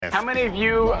How many of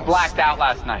you blacked out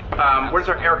last night? Where does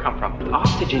our air come from?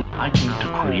 Oxygen. I came to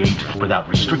create without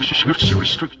restriction.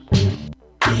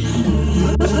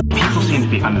 People seem to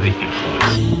be under the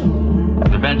influence.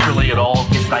 Eventually, it all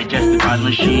gets digested by the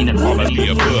machine and all of the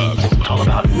above. It's all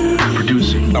about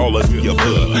producing. All of the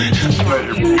above.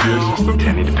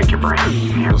 I need to pick your brain.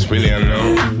 It's really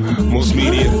unknown. Most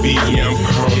media BM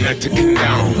prone not to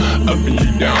condone. Up and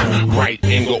you down. Right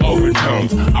angle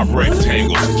overtones. I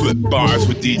rectangles. Flip bars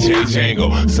with DJ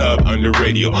Django. Sub under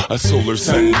radio. A solar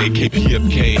Sunday.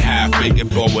 KPFK. Half bacon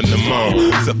bow in the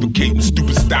moan. Suffocating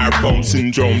stupid styrofoam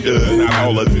syndrome. Not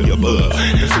all of the above.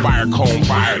 Inspire cone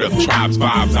fired up. Tribes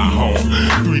vibes at home.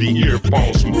 3D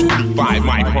earphones from 25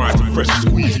 microns to fresh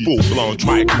squeeze. Full blown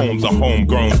trichomes are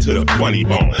homegrown to the funny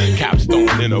bone.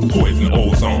 Capstone in a poison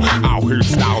ozone. Out here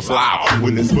styles loud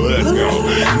when this blood's gone.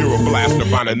 Neuroblast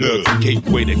Nirvana nugs. A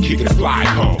gateway to kick and fly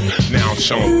home. Now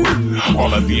shown with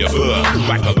all of the above.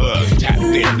 Like a lug. Tapped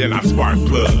in, then I spark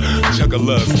plug. Chug a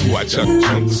lug too. I chuck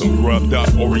chunks. Some grubbed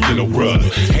up oriental rug.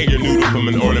 Hang your noodle from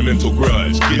an ornamental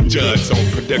grudge. Get judged on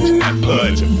production that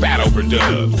pudge. Fat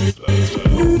overdub.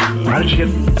 How did you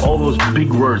get all those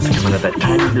big words coming out of that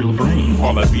tiny little brain?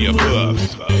 All of the above.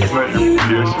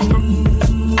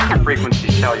 Frequency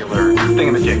cellular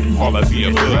thingamajig. All of the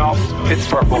above. Well, it's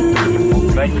purple.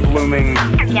 Night blooming.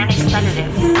 Organic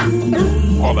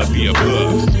sedative. All of the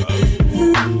above.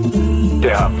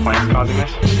 Yeah, plants causing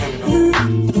this?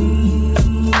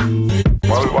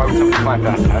 Why would somebody plant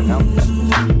that now?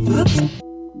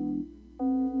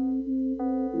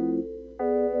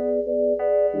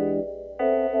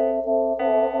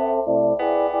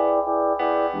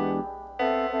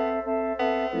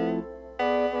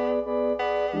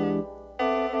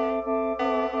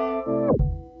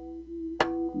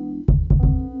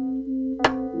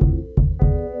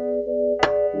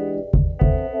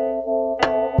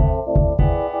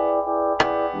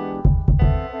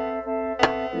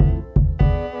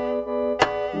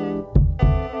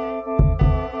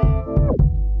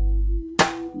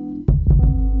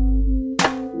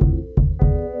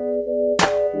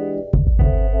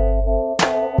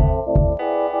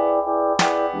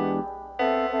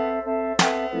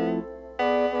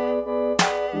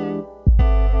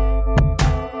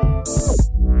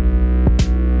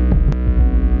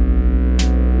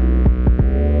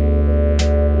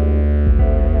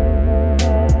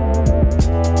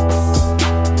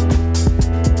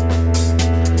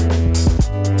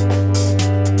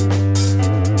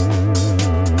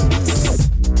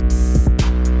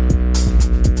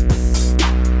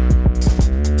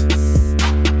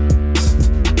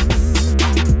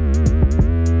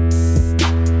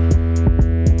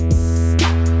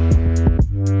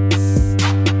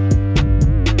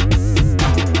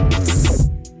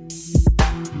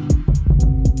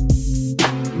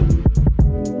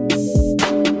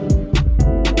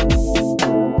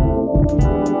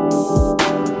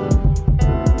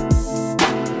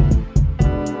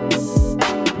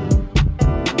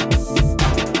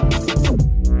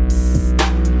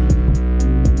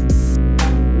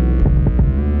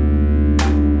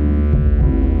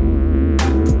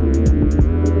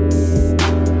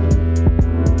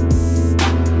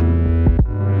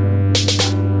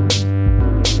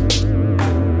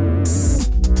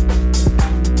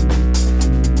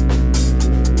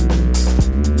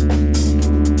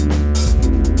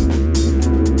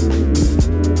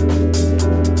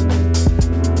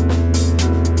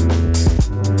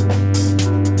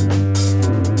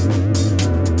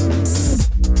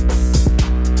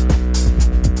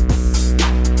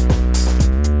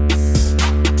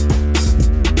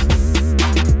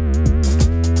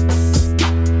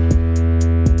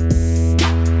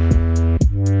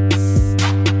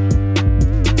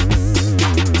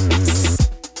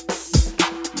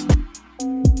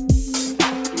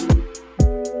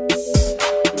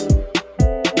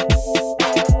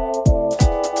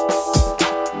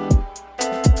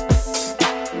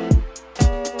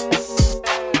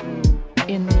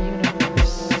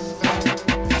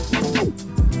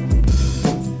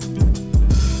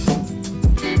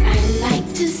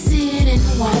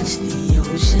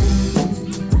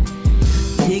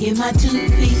 my 2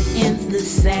 feet in the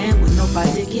sand with no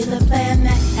particular plan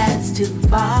that has to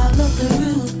follow the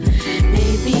route.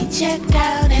 Maybe check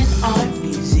out an art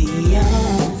museum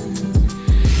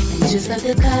and just let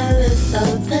the colors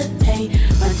of the paint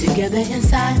run together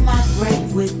inside my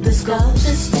brain with the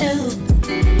sculptures too.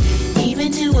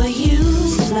 Even to a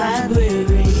huge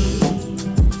library,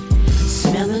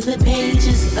 smelling the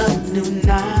pages of new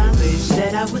knowledge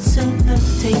that I would soon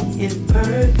obtain in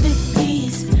perfect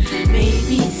peace.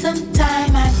 Maybe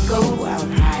sometime I'd go out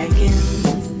hiking,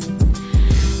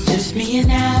 just Just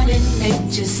being out in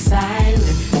nature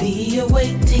silently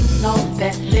awaiting all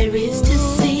that there is to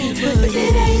see. But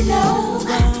it ain't over,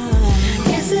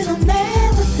 yes it'll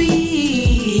never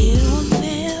be.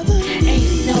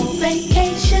 Ain't no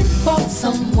vacation for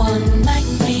someone like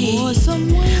me.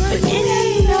 But it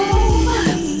ain't over,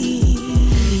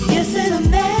 yes it'll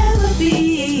never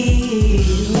be.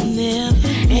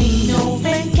 Ain't no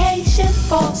vacation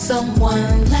for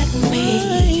someone like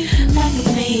me, like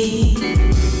me.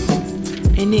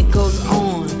 And it goes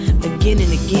on again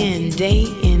and again, day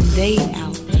in, day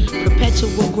out.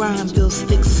 Perpetual grind builds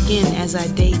thick skin as I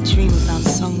daydream about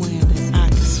somewhere that I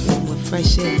can swim with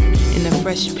fresh air in a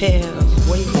fresh pair of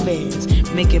wayfarers,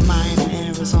 making minor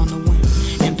errors on the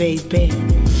whim and bathe bare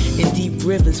in deep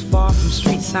rivers far from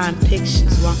street sign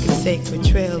pictures, walking sacred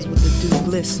trails with the dew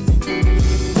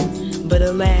glistening. But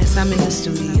alas, I'm in the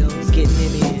studio getting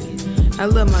it in. I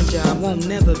love my job, won't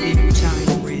never be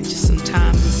retiring, just some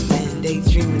time to spend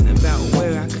daydreaming about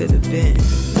where I could have been.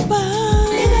 But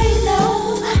it ain't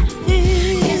over,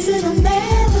 yes it'll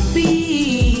never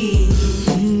be.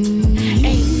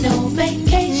 Ain't no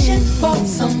vacation for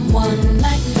someone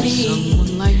like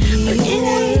me. But it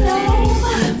ain't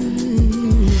over,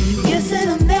 yes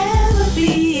it'll never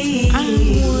be.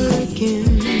 I'm working.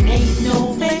 Ain't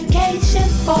no vacation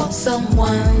for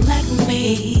someone like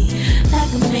me,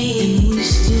 like me. And we're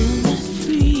still not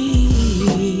free.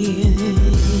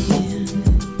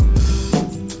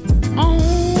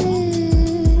 Oh.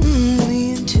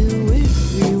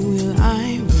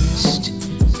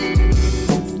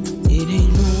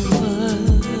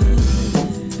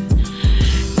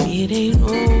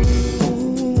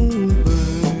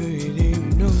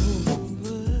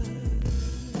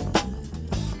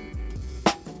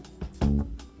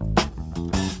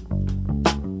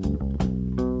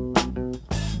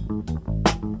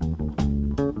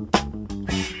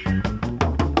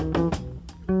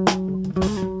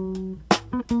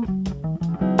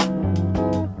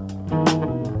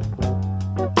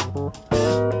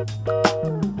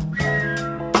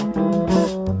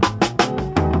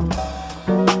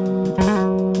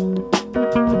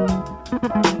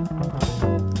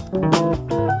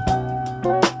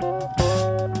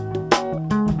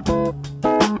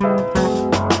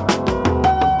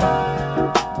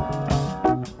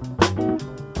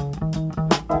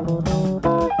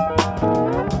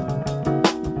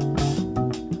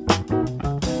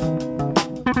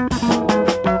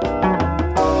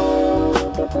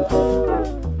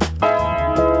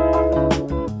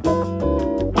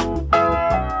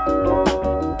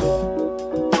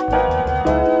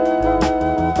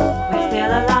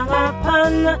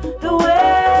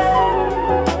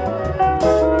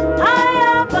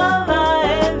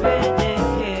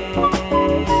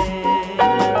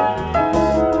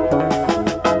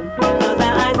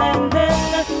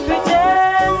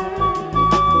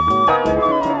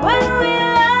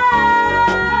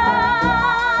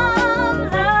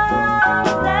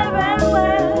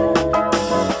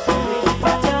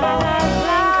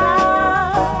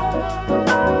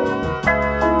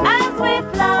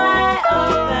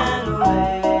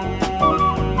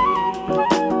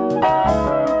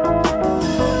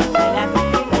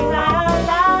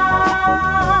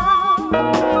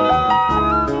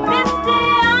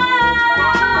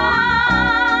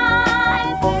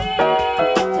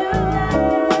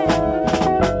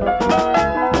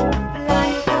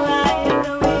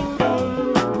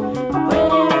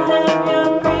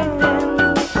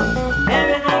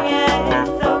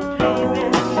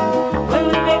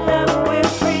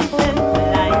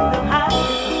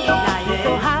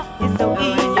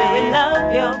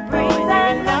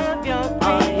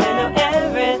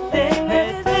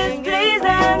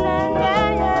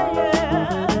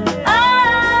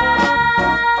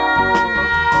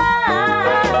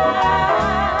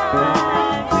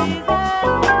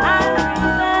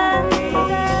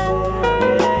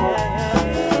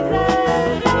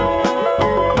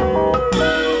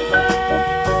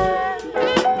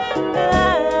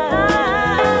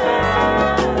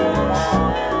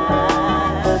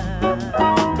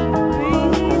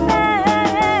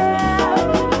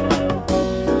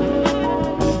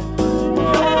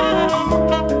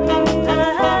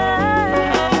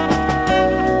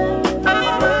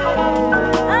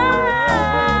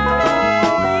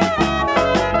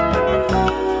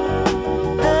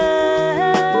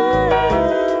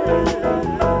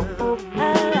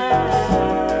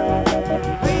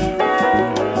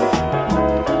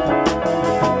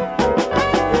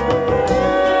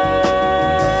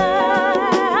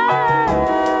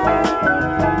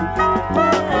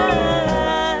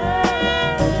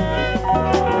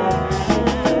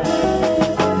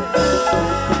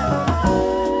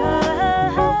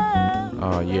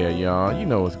 y'all. You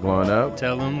know what's glowing up.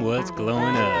 Tell them what's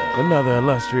glowing up. Another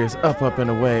illustrious Up and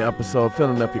Away episode,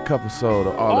 filling up your cup episode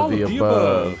of all of the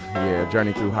above. Yeah,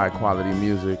 journey through high quality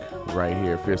music right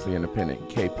here, fiercely independent.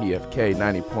 KPFK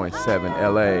 90.7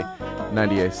 LA,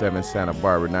 98.7 Santa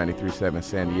Barbara, 93.7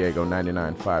 San Diego,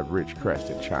 99.5 Ridgecrest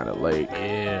and China Lake.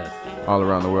 Yeah. All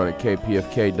around the world at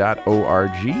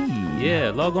kpfk.org.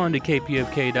 Yeah, log on to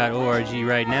kpfk.org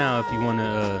right now if you want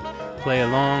to play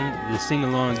along, the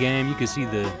sing-along game. You can see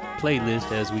the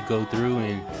playlist as we go through,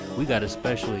 and we got a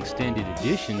special extended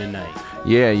edition tonight.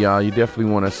 Yeah, y'all, you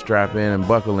definitely want to strap in and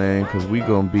buckle in because we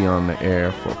going to be on the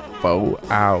air for 4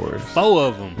 hours. 4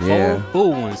 of them. Yeah. 4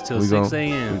 full ones till 6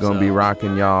 a.m. We're going to be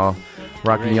rocking y'all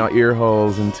ear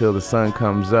holes until the sun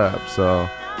comes up. So,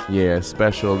 yeah,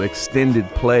 special extended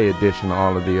play edition of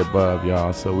all of the above,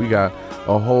 y'all. So we got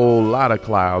a whole lot of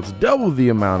clouds, double the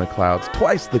amount of clouds,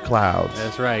 twice the clouds.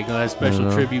 That's right. Gonna have a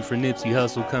special tribute for Nipsey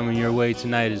Hussle coming your way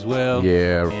tonight as well.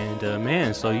 Yeah. And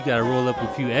man, so you got to roll up a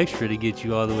few extra to get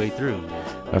you all the way through.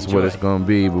 That's what it's gonna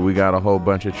be. But we got a whole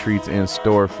bunch of treats in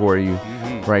store for you,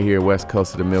 right here, west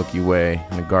coast of the Milky Way,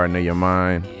 in the Garden of Your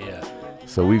Mind. Yeah.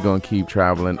 So we gonna keep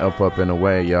traveling up and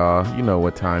away, y'all. You know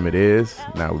what time it is.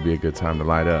 Now would be a good time to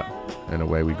light up, and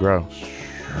away we grow.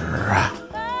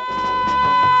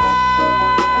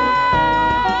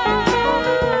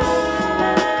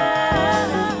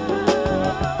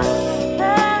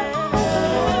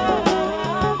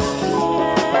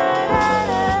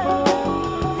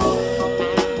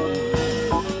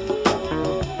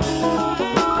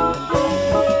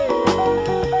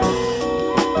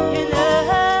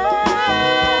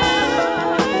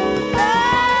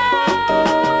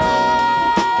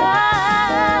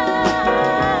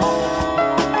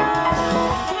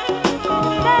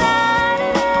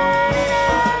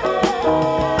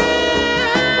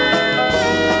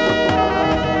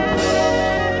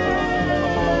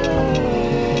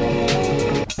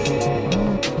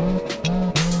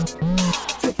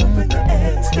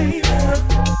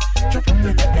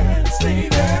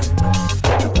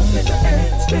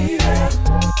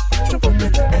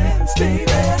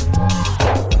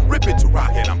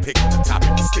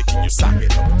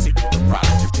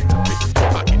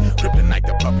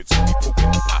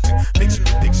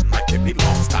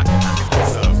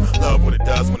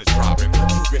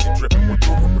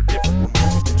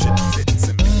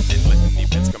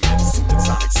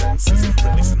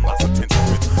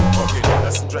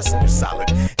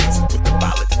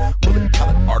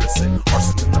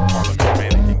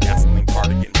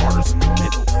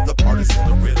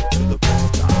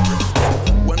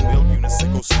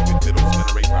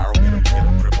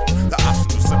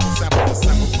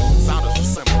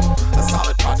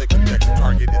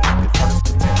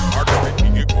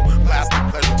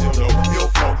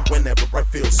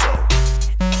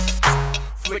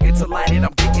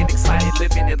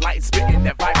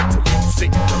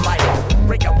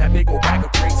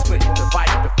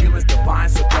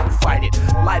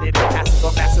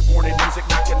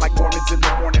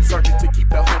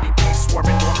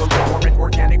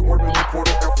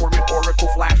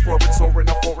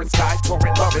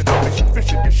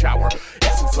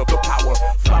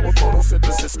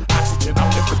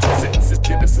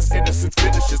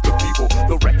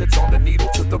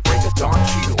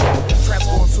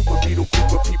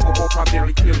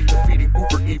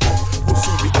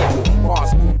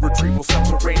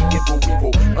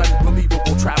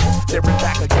 There and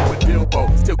back again with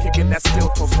Bilbo, still kicking that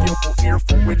skill, skillful,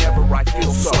 earful whenever I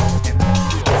feel so.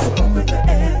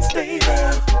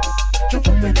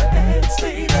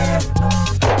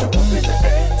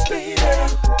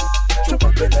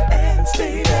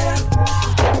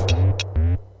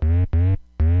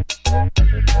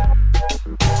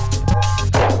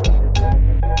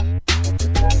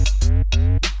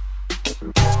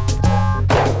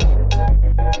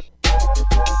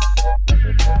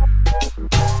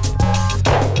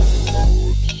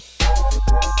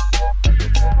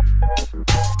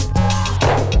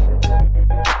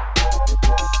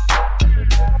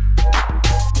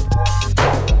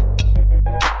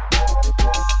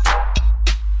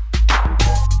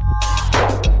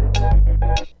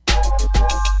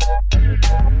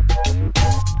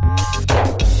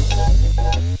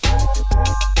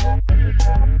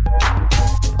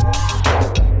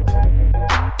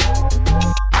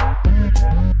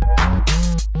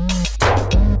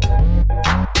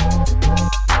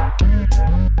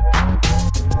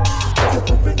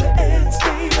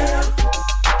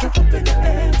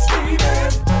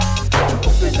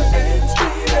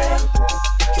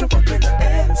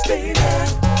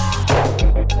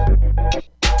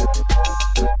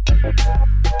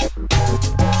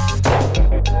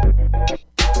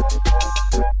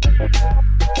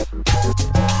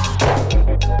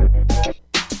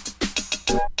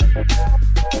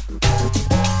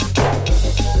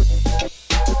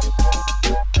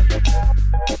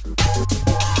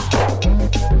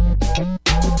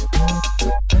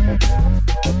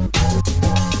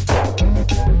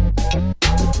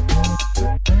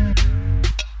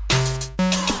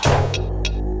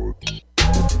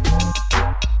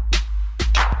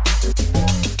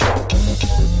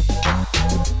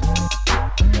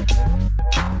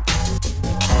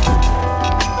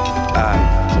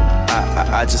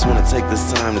 want to take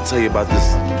this time to tell you about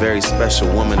this very special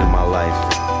woman in my life.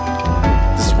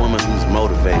 This woman who's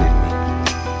motivated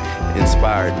me,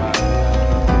 inspired me.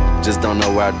 Just don't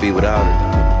know where I'd be without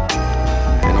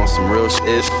her. And on some real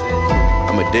shit,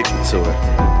 I'm addicted to her.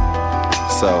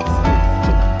 So,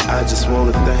 I just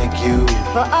want to thank you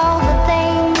for all the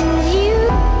things you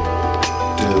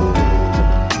do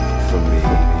for me.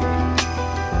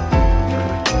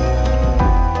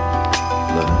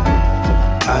 Look,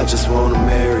 I just want to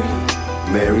marry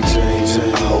Mary Jane.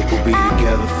 I hope we'll be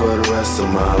together for the rest of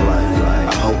my life.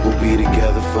 I hope we'll be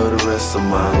together for the rest of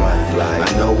my life.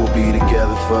 I know we'll be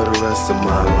together for the rest of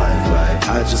my life.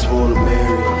 I just want to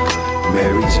marry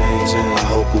Mary Jane. I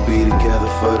hope we'll be together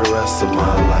for the rest of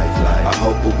my life. I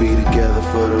hope we'll be together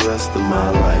for the rest of my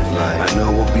life. I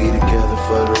know we'll be together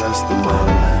for the rest of my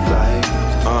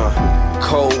life.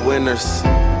 Cold winters,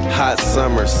 hot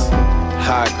summers,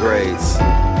 high grades,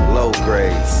 low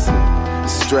grades.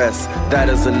 Stress, that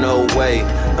is a no way.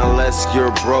 Unless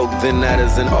you're broke, then that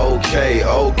is an okay.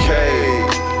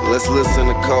 Let's listen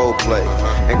to Coldplay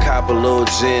and cop a little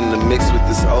gin to mix with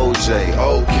this OJ.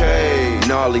 Okay,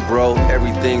 gnarly bro,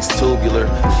 everything's tubular.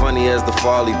 Funny as the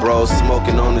folly bro,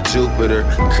 smoking on the Jupiter.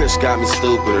 Kush got me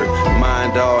stupider,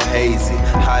 mind all hazy.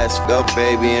 High as fuck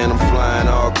baby and I'm flying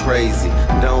all crazy.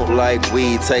 Don't like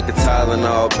weed, take a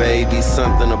Tylenol baby.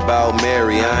 Something about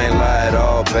Mary, I ain't lie at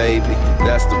all baby.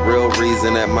 That's the real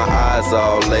reason that my eyes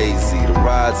all lazy. The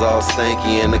rides all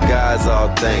stanky and the guys all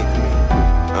thank me.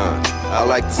 I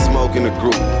like to smoke in a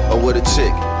group or with a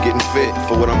chick, getting fit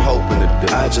for what I'm hoping to do.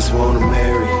 I just wanna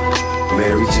marry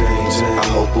Mary Jane. I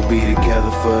hope we'll be together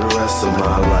for the rest of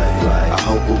my life. I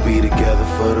hope we'll be together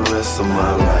for the rest of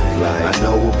my life. I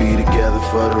know we'll be together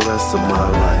for the rest of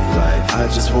my life. I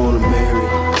just wanna marry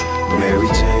Mary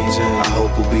Jane. I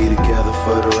hope we'll be together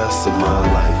for the rest of my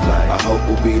life. I hope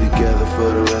we'll be together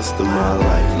for the rest of my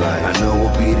life. I know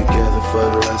we'll be together for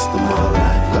the rest of my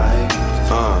life.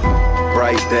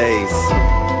 Bright days,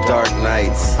 dark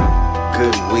nights,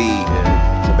 good weed,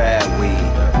 bad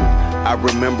weed. I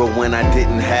remember when I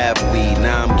didn't have weed.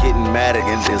 Now I'm getting mad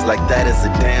again. It's like that is a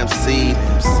damn seed.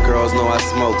 Girls know I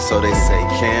smoke, so they say,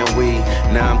 can we?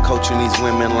 Now I'm coaching these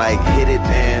women like hit it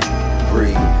and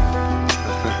breathe.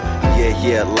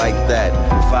 Yeah, like that.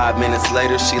 5 minutes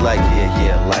later, she like,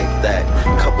 yeah, like that.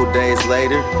 Couple days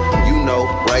later, you know,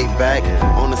 right back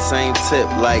on the same tip,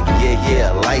 like,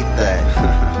 yeah, like that.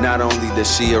 Not only does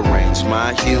she arrange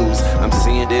my hues, I'm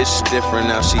seeing this different,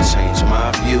 now she changed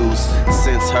my views.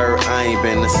 Since her, I ain't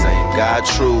been the same, God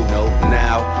true.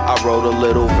 Now, I wrote a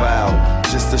little vow,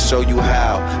 just to show you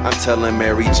how. I'm telling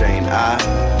Mary Jane, I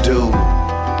do.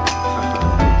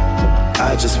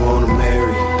 I just wanna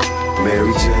marry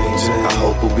Mary Jane. I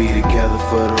hope we'll be together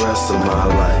for the rest of my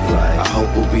life. I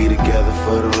hope we'll be together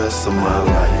for the rest of my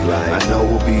life. I know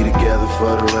we'll be together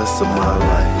for the rest of my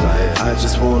life. I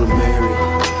just wanna marry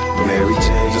Mary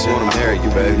Jane. Just wanna marry you,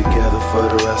 baby. Together for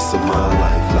the rest of my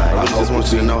life. I just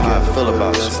want you to know how I feel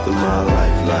about you. Rest of my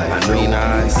life. Green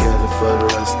eyes, for the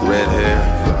rest of red hair.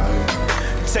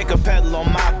 Take a pedal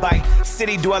on my bike.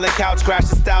 City dweller, couch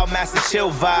crasher style, master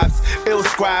chill vibes. Ill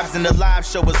scribes in the live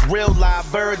show is real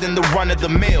live. Bird than the run of the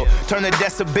mill. Turn the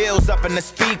decibels up in the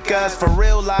speakers for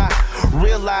real life.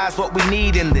 Realize what we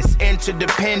need in this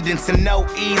interdependence and no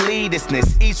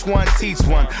elitistness. Each one teach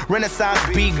one. Renaissance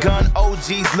begun.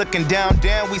 OGs looking down.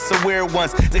 Damn, we some weird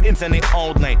ones. The internet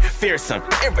own lane. Fearsome,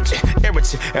 irritant.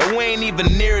 And we ain't even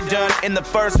near done in the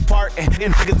first part.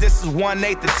 And because this is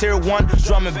 1/8 the tier 1.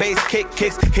 Drum and bass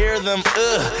kicks. Hear them,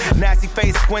 nasty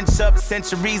face squinch up.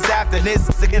 Centuries after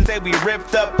this, again say we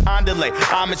ripped up. On delay,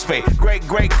 homage pay. Great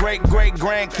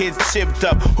grandkids chipped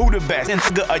up. Who the best? And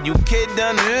are you kidding?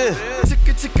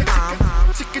 Chicka on,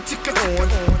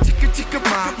 chicka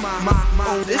my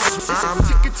on this. Chicka on,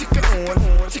 chicka my on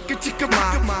this. Chicka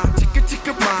on, chicka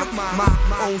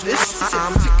my on this.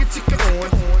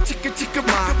 Chicka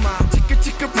my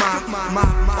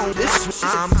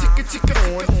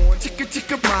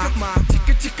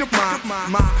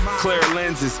Clear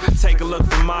lenses, take a look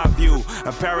from my view.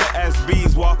 A pair of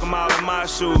SBs walk a mile in my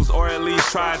shoes, or at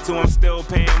least try to. I'm still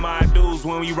paying my dues.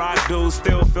 When we rock dudes,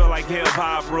 still feel like hip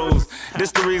hop rules.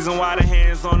 This the reason why the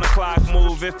hands on the clock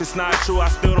move. If it's not true, I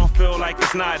still don't feel like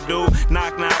it's not due.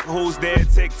 Knock, who's there?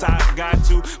 TikTok, got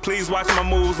you. Please watch my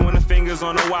moves when the fingers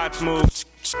on the watch move.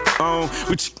 On,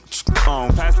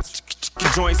 pass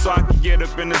joint so I can get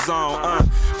up in the zone.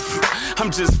 I'm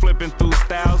just flipping through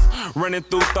styles, running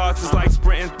through thoughts is like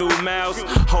sprinting through miles.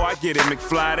 Oh, I get it,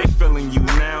 McFly, they feeling you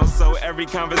now. So every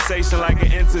conversation like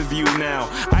an interview now.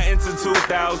 I entered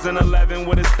 2011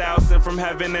 with a style sent from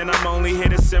heaven, and I'm only here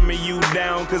to simmer you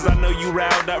down, cause I know you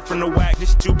riled up from the whack that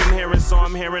shit you been hearing, so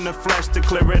I'm hearing the flesh to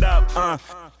clear it up.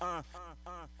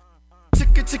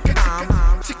 Chicka chicka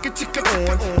on, chicka chicka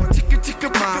on, chicka chicka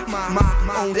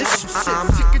my on this. I'm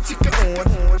chicka chicka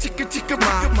on, chicka chicka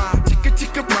my chicka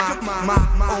chicka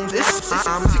my on this.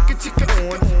 I'm chicka chicka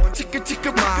on, chicka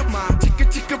chicka my chicka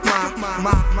chicka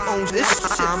my on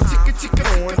this. I'm chicka chicka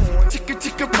on, chicka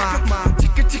chicka my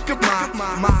chicka chicka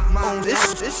my on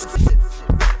this.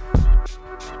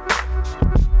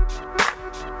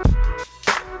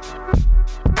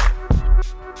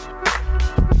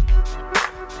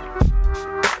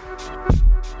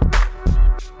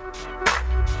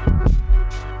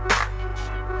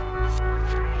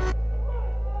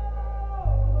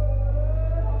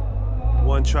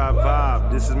 One Tribe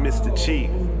Vibe, this is Mr. Chief.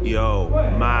 Yo,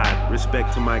 mad,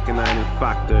 respect to Mike and I and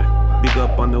Factor. Big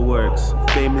up on the works,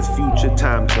 famous future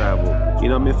time travel. You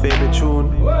know my favorite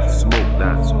tune? Smoke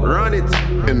Dance. Run it!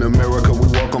 In America, we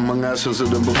walk among ashes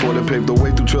of them before they paved the way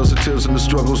through trails of tears and the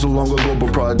struggles so long ago.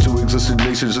 But prior to existing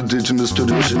nations indigenous to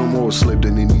the ocean, no more slave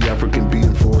than any African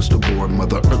being forced aboard.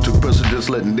 Mother Earth took precedence,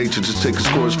 letting nature just take its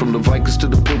course. From the Vikings to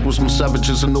the Pilgrims, from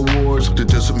savages in the wars. The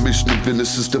decimation of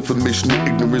innocence, defamation of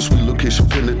ignorance, relocation,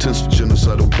 penitence,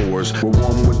 genocidal wars. We're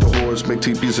warm with the hordes, make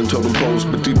teepees and totem poles,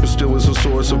 but deeper still is the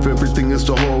source of everything is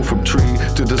the whole. From tree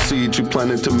to the seed you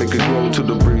planted to make it grow, to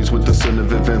the breeze with the sin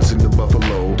of advancing the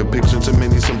buffalo. Depictions of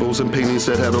many symbols and paintings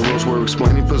that had a rose were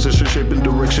explaining position, shape, and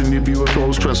direction you view it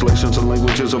throws. Translations and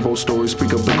languages of old stories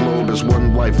speak of the globe as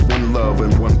one life, one love,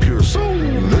 and one pure soul.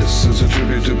 This is a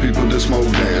tribute to people that smoke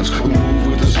dance, who move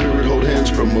with the spirit, hold hands,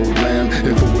 promote land,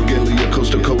 and for regalia,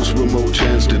 coast to coast, remote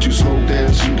chance. Did you smoke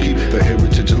dance? You keep the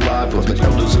heritage alive of the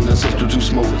elders and ancestors who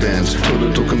smoke dance.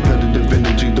 Total competitive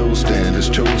energy, those stand as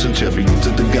chosen champions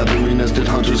at the gathering, as did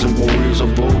hunters and warriors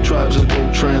of both tribes and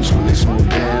both trans when they smoke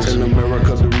dance. In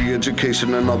America, the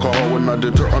re-education and alcohol would not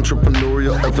deter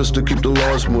entrepreneurial efforts to keep the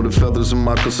laws. More than feathers and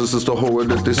moccasins is the horror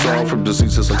that they saw from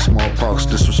diseases like smallpox,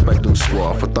 disrespect, and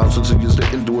straw. For thousands of years, they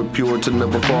endured pure to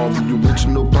never fall. The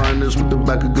original pioneers with their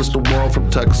back against the wall, from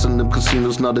taxing them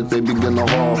casinos, now that they begin to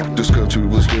haul. This country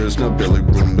was theirs, now barely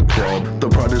room to crawl. The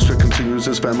pride is continues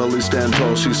as family stand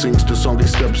tall. She sings the song, he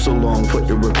steps along for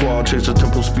Iroquois. Change the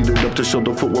tempo, speed it up to show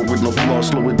the footwork with no flaw.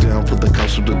 Slow it down for the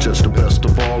council to judge the best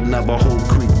of all. Navajo,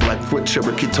 Creek, Blackfoot,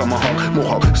 Cherokee, Tomahawk,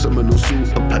 Mohawk, Seminole, Sioux,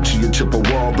 Apache, and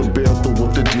Chippewa. The bear, the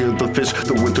wolf, the deer, the fish,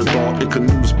 the winter dog, in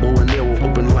canoes, bow and arrow,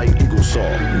 open light, eagle saw.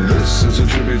 This is a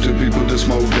tribute to people that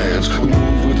smoke dance, who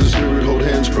move with the spirit, hold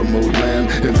hands, promote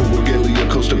land, and for regalia,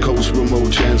 coast to coast,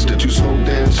 remote chance. Did you smoke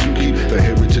dance? You keep the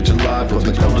heritage alive of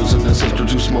the elders and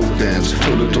ancestors who smoke dance.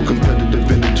 Total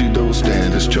competitive energy, those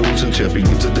stand as chosen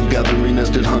champions at the gathering, as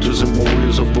did hunters and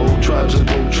warriors of both tribes and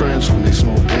both trans when they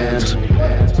smoke dance.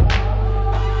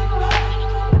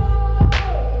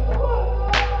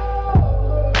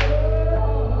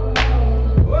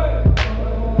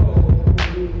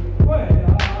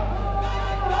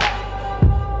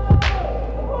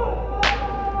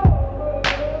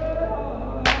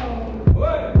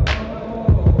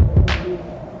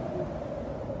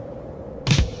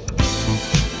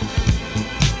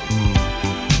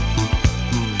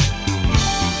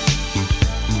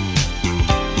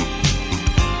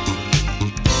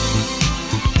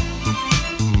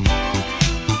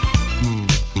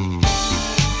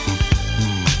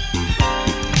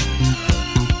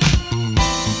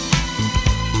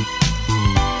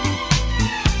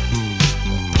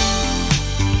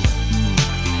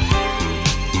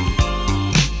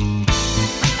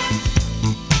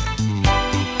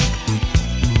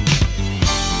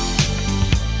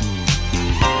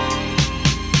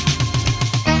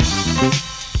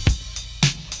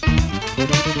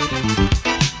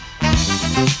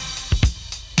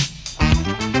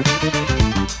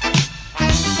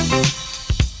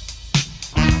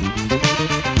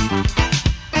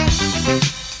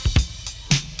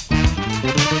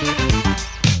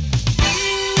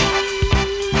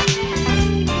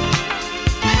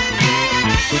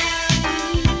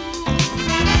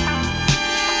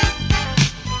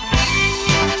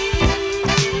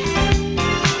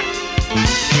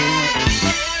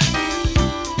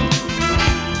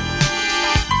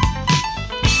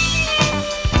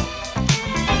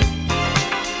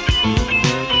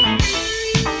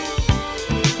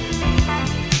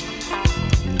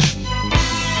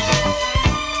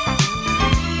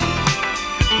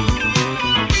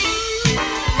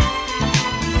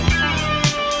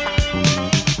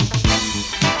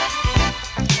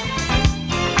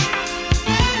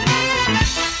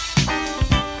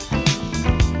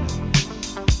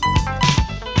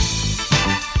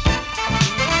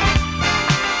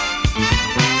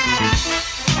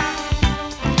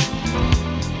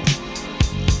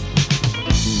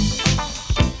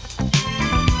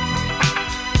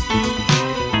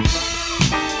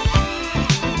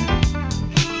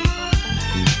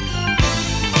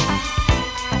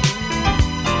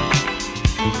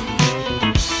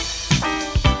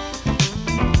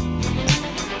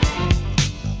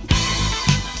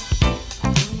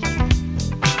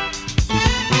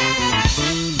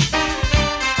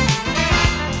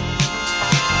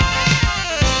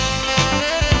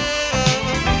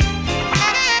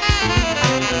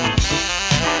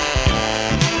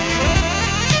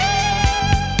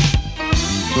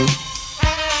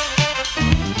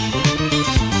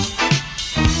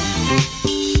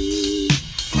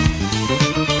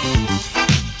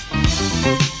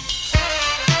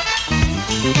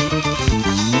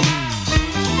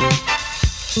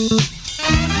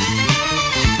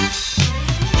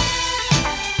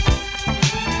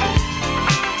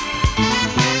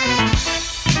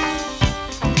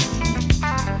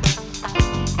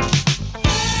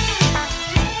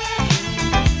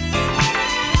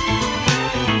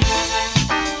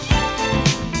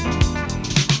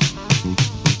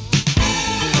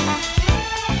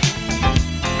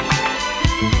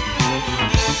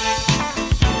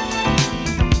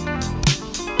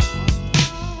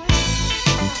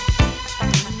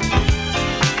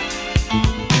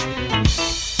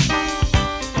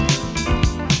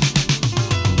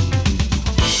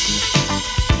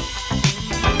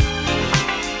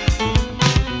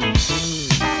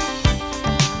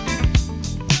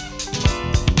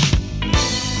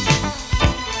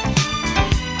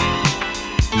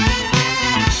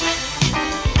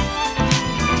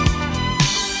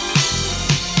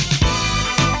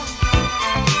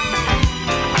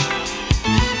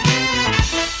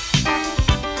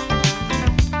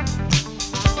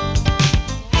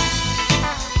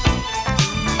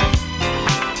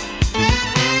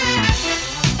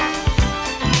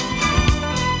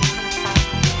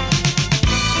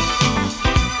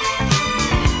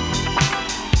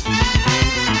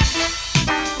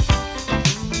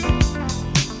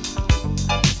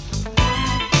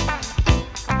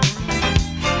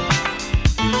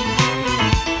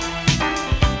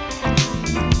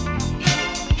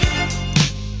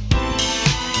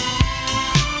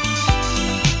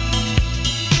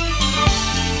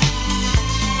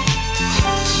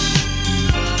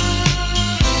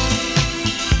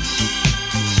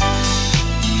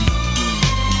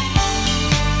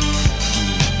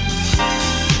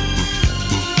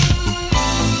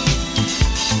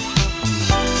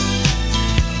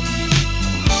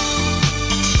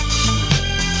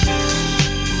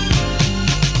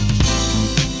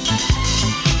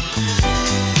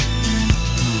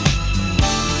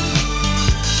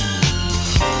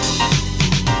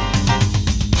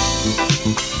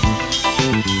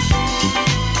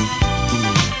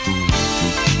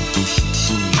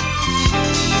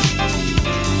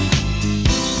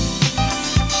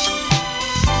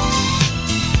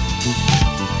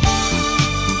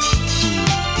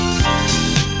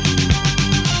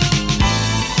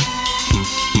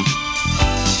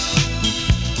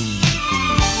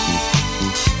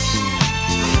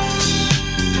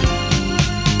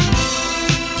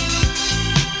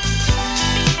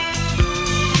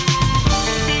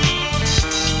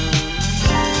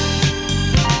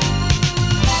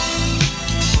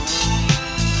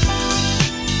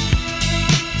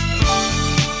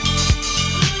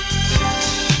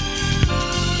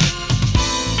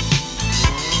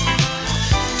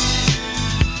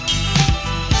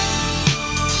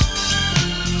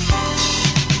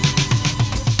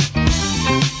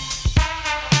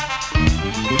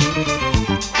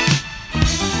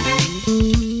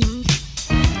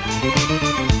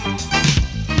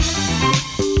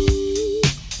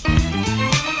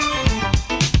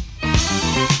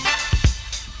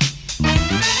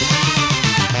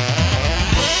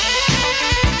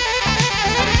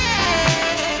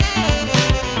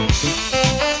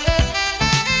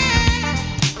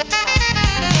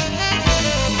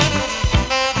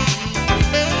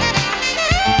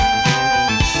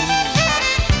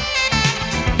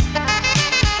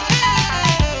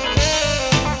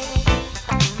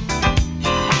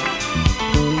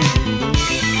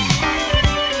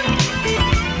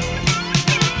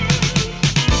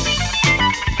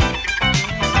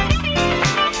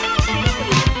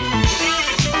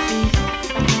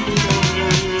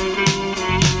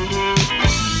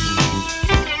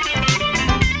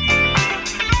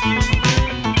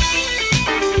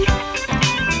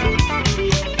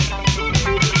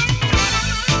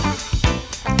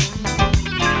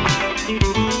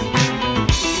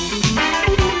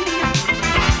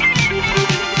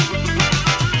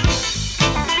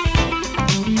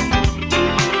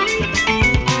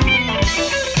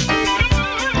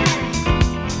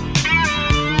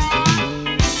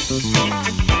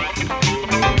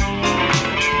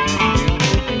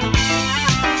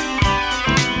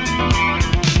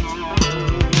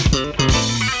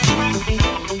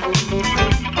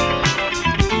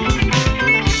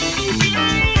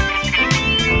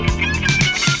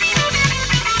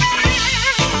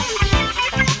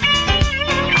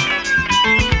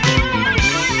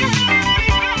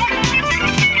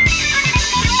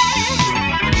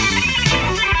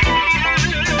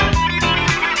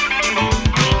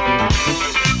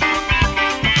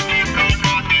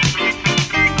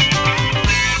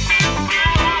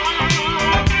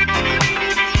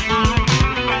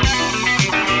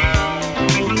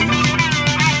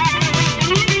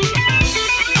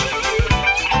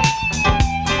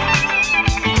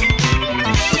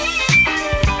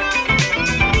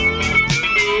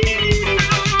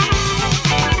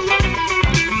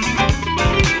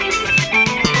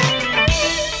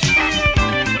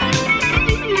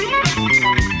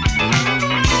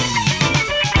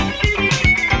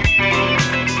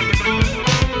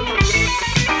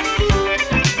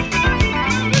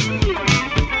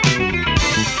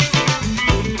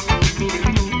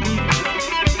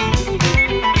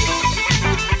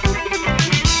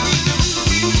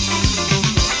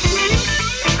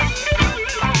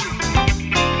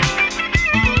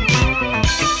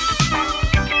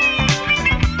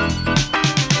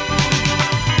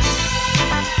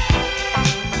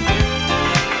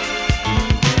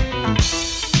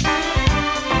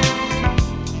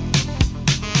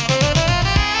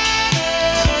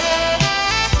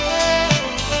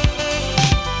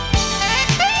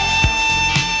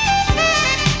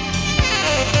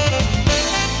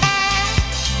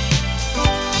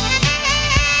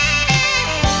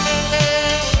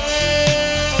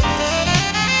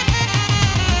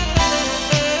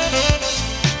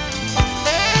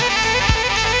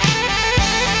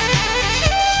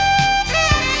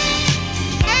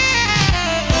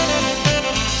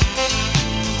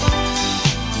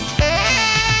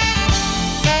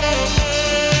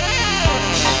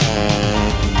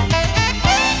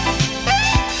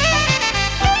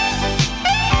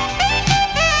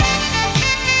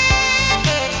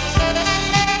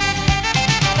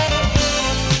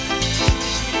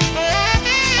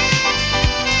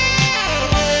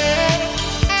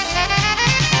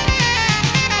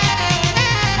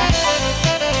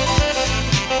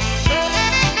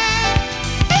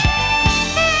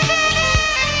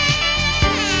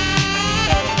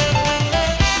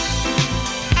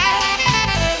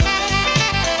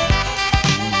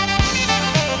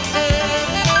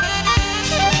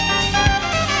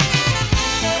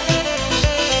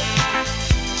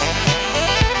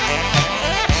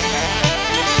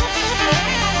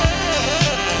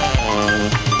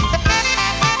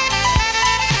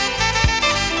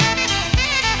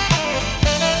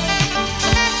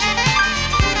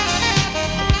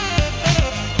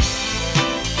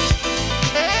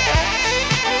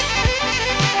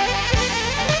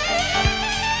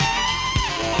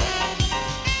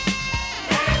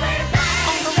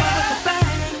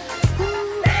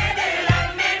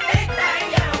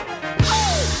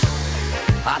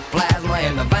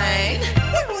 in the vein.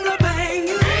 We wanna bang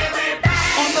you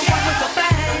on the one with the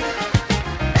bang.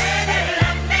 Bang,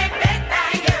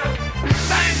 you.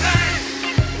 Bang, bang.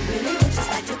 We really would just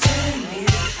like to turn you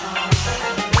on.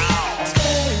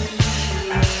 Turn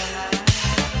you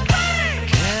on.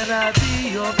 Can I be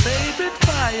your favorite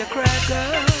firecracker?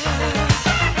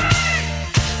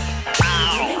 We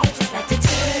really would just like to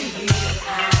turn you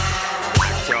on.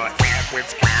 Your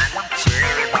average kind of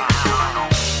cherry bomb.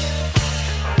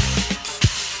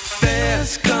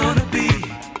 There's gonna be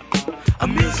a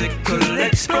musical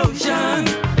explosion.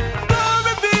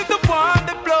 Gonna be the one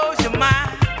that blows your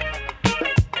mind.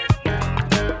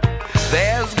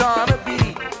 There's gonna be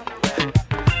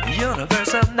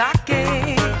universal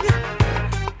knocking.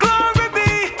 Glory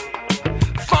be,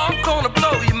 funk gonna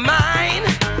blow your mind.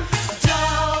 Do,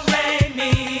 re,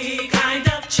 mi, kind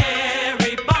of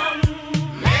cherry bomb.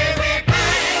 Maybe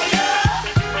bang you.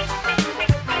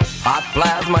 Hot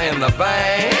plasma in the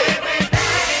vein.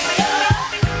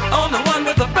 On the one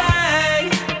with the bang.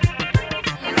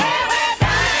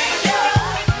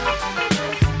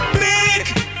 Big,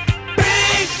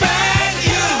 big bang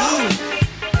you.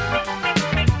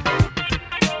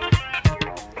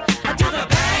 Do the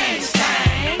bang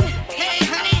stang. Hey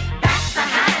honey, back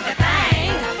behind the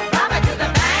bang. Mama do the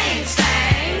bang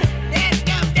stang. Dead,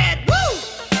 go, dead, woo.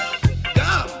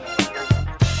 Go.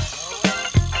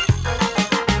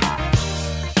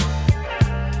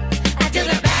 I do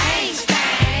the bang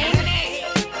stang.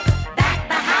 Back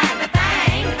behind the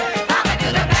bang. Mama do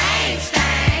the bang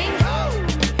stang.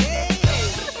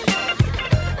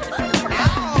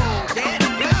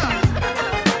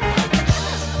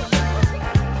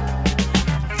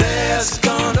 There's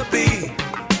gonna be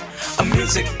a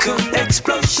musical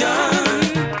explosion.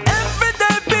 Every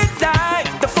day be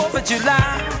like the 4th of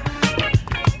July.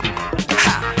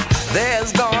 Ha!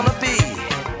 There's gonna be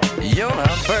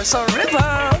universal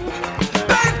rhythm.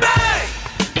 Bang, bang!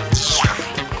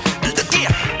 Look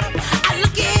here.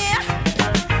 Look here.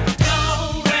 Do,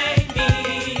 re, mi,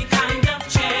 kind of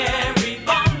cherry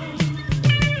bomb.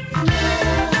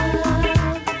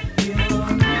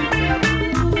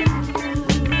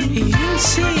 You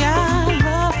see, I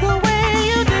love the way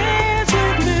you dance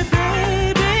with me,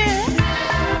 baby.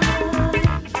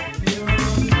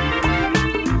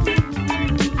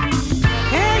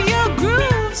 And your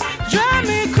grooves drive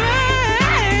me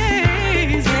crazy.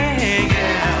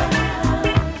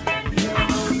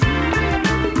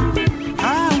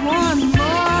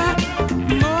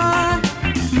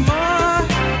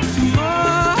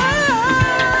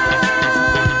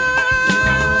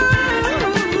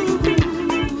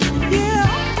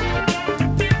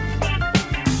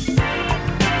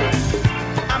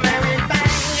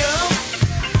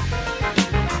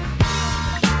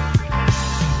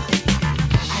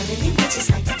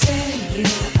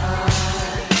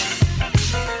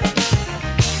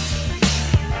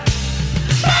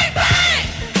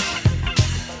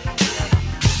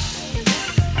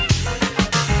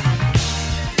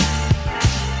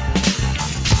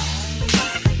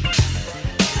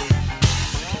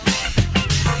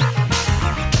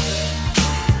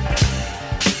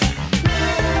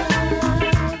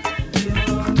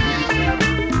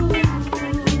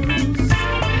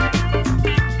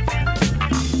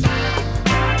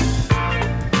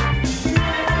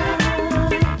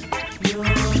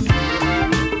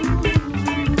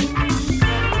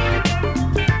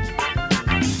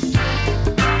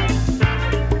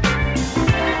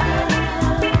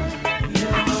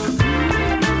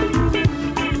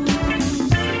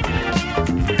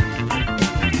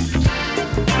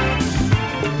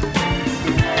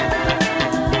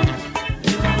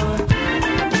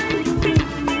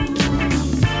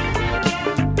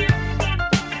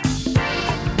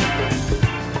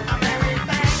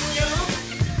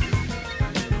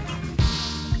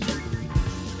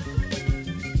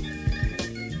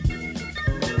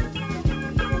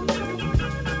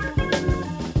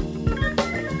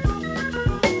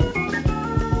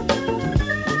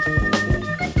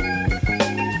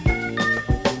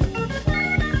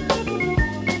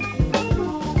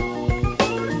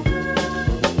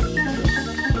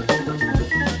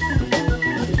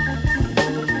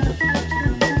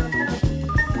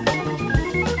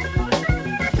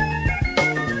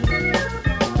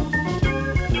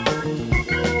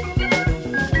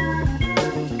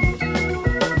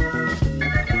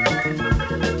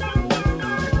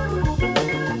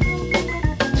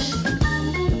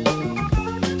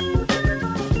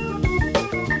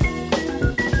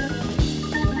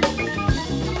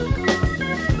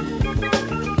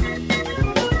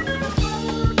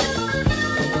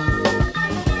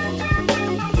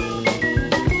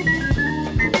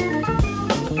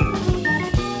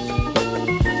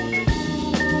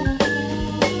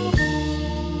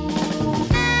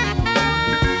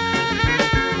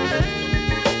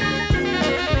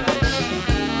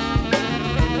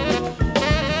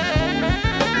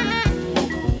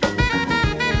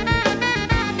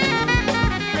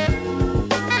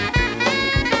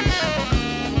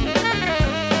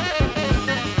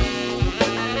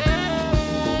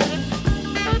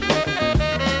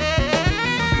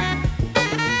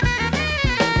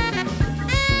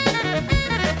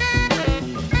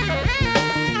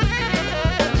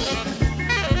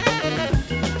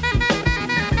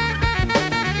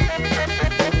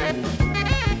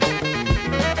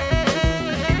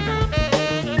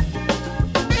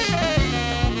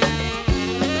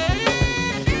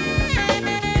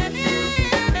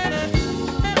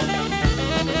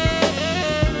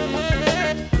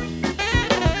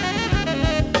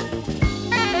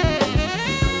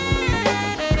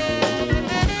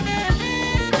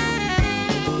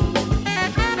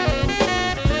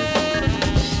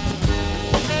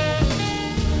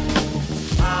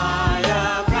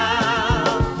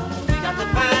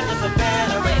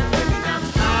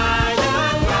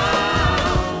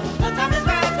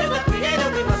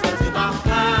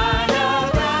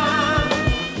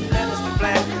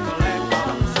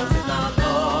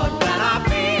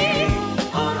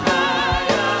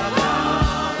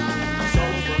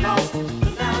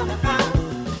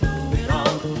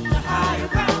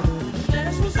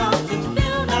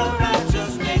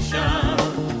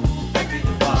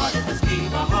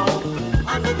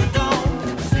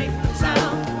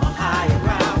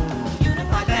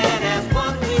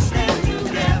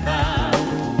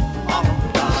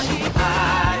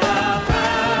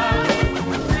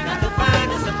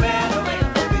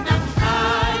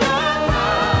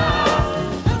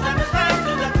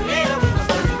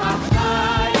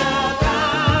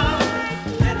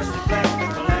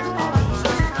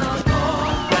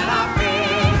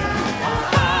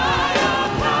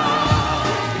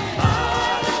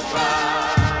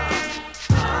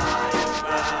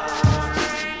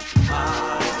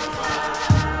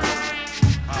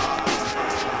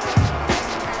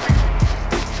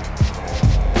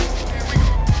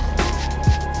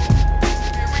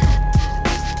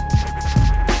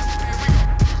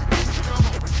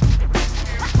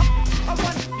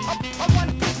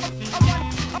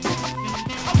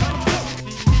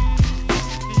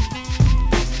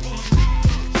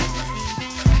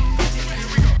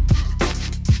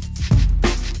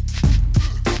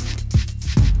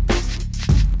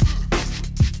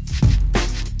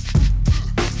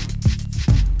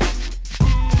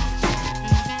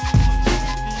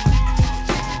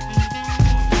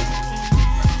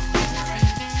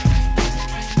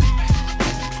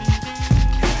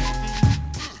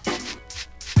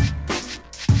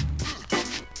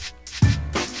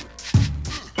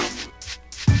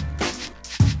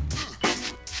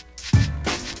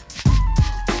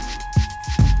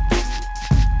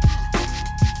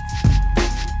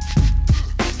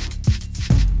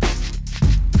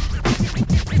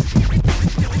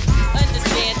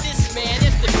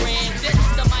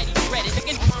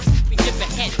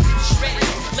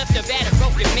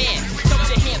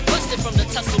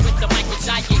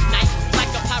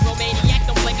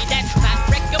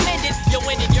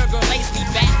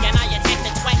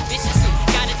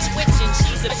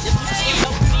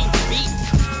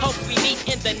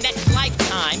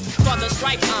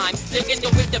 stripe time. They get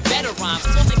to whip the better rhymes.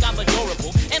 Don't think I'm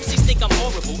adorable. MCs think I'm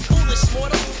horrible. Foolish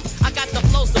mortal. I got the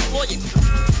flows to floor you.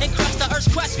 And crush the earth's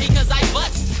crust because I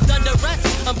bust. Thunderous.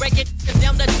 I'm breaking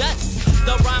down the dust.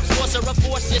 The rhyme sorcerer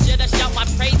forces you to shout my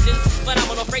praises.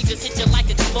 Phenomenal phrases hit you like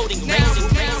exploding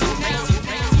raisins.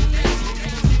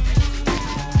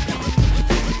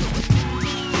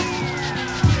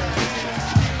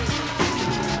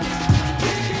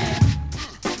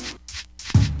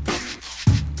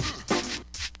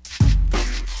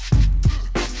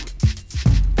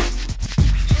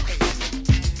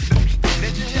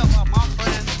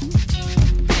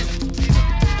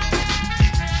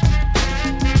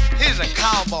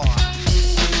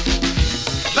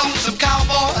 Lonesome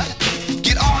cowboy,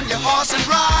 get on your horse and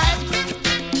ride.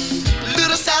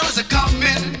 Little Sally's a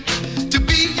coming to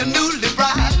be your newly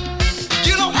bride.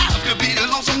 You don't have to be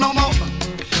lonesome no more.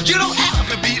 You don't have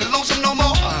to be lonesome no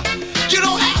more. You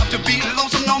don't have to be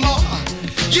lonesome no more.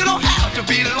 You don't have to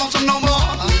be lonesome no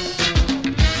more.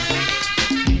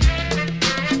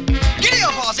 Giddy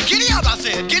up, Horsey, giddy up, I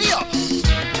said, giddy up.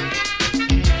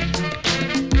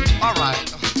 All right.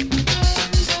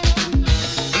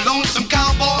 Lonesome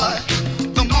cowboy,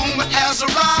 the moment has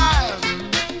arrived.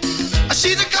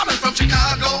 She's coming from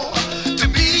Chicago to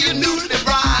be your newly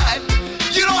bride.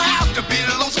 You don't have to be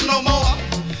lonesome no more.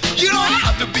 You don't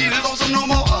have to be lonesome no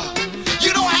more.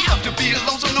 You don't have to be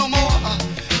lonesome no more.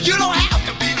 You don't have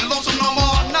to be lonesome no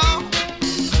more. No.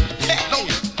 Hey,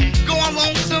 go on,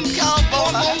 lonesome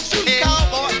cowboy. Lonesome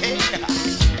cowboy.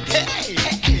 Hey,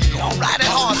 go on, ride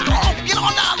that horse. Go on, get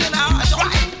on down there now. That's all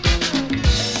right.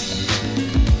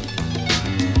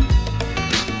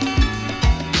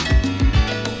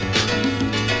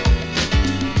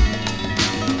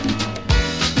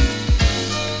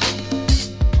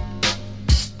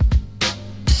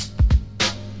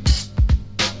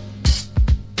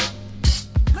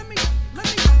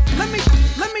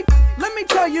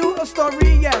 You a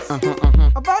story, yes,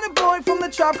 about a boy from the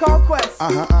Tribe Called Quest.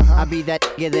 I be that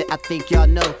nigga that I think y'all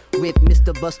know with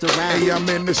Mr. Busta Rhymes. Hey, I'm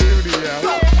in the studio.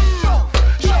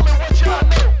 Show me what y'all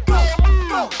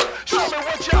know. Show me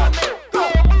what y'all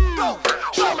know.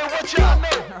 Show me what y'all know.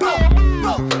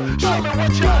 Show me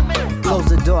what y'all know. Close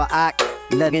the door, I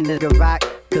let in the rock,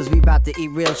 cause we bout to eat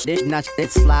real shit, not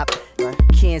shit slop.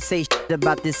 Can't say shit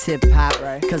about this hip hop,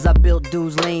 cause I built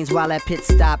dudes lanes while at pit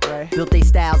stop. Built they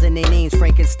styles and they names,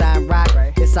 Frankenstein rock.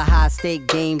 It's a high stake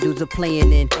game dudes are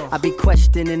playing in. I be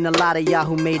questioning a lot of y'all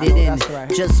who made it in.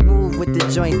 Just move with the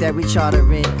joint that we charter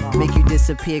in. Make you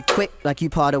disappear quick like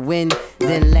you part of wind.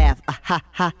 Then laugh, ha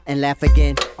ha, and laugh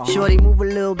again. Shorty, move a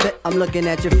little bit, I'm looking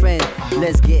at your friend.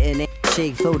 Let's get in it.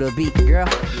 Shake, throw the beat, girl.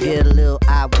 Get a little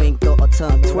eye wink or a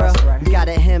tongue twirl. We got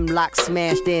a hemlock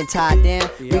smashed and tied down.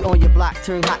 We on your block,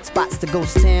 turn hot spots to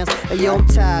ghost towns. Hey, yo, I'm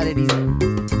tired of these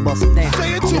bust it down.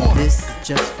 Say it to him. This is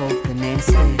just for the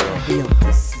nasty. Hey, yo,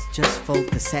 this is just for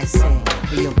the sassy.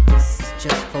 Hey, yo, this is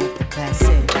just for the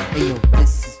classy. Hey, yo,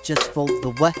 this is just for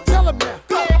the what? Tell him now.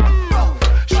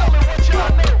 Show me what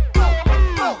y'all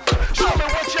know. Show me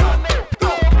what y'all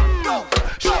know.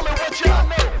 Show me what y'all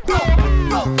know.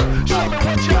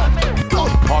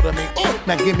 Pardon me,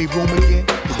 now give me room again.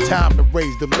 It's time to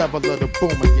raise the level of the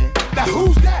boom again. Now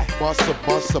who's that? Bust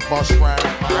rhyme.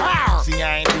 See,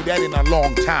 I ain't do that in a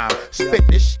long time. Spit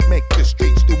this, make the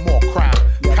streets do more crime.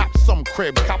 Cop some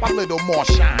cribs, cop a little more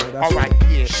shine. Alright,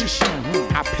 yeah, shish.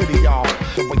 I pity y'all,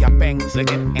 the way I bang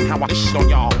ziggin' and how I shit on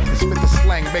y'all. And spit the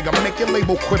slang, bigger, make your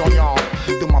label quit on y'all.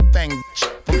 And do my thing,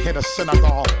 from here to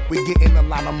Senegal. We getting a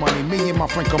lot of money, me and my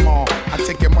friend Kamal. I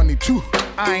take your money too.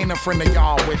 I ain't a friend of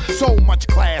y'all with so much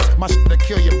class. My shit'll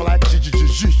kill you black.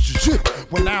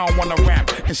 When I don't wanna rap,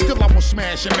 and still I will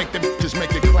smash and make them just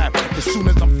make it clap. As soon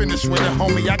as I'm finished with it,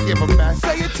 homie, I give them back.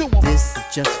 Say it to them. This is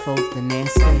just for the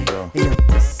nasty. Hey, yo,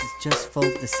 this is just for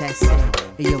the sassy.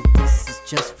 Hey, yo, this is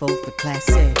just for the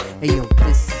classy. Hey, yo,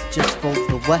 this is just for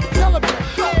the what? Tell them that.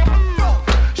 Show me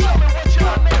what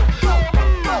y'all know.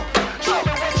 Show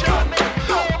me what y'all know.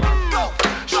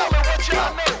 Show me what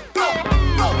y'all know.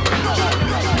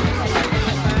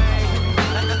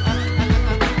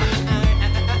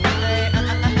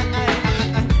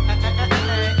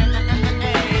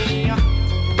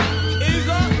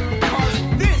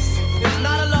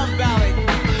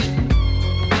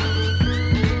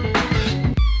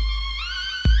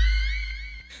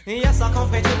 Yes, I come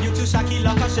pay tribute to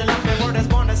Shakila, cause she love me. Word is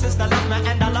born, a sister love me,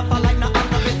 and I love her like no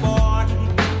other before.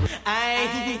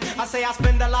 I say I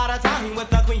spend a lot of time with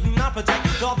the queen, not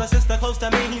protect. All the sister close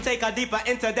to me, he take her deeper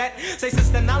into that. Say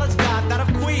sister, knowledge God, that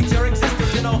of queens, your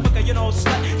existence. You know, hooker, you know,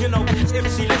 slut, you know, if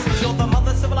she listens, you're the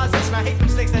mother civilization. I hate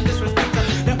mistakes that disrespect her.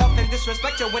 They often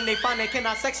disrespect you when they find they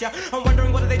cannot sex you. I'm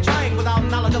wondering what are they trying without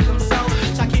knowledge of themselves.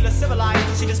 Shaquila's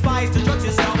civilized, she despises the drugs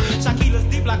herself. Shaquila's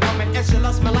deep black woman and she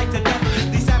loves me like to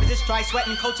death. These savages try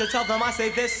sweating culture, tell them I say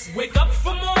this. Wake up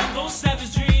from all those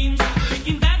savage dreams,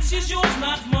 thinking that she's yours,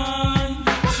 not mine.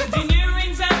 Sending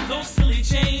earrings and those silly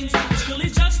chains, it's really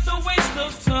just a waste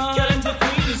of time. The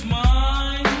queen is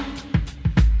mine.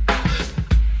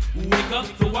 Wake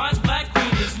up, the wise black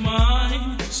queen is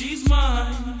mine. She's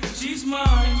mine, she's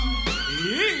mine.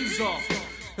 Ease off.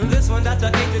 This one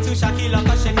dedicated to Shaquila,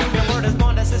 cause she need me. Word is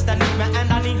born, the sister need me,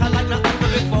 and I need her like nothing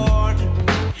before.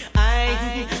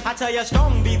 I tell you,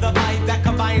 strong be the vibe that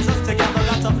combines us together.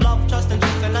 Lots of love, trust, and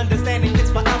truth, and understanding. It's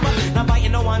forever. Not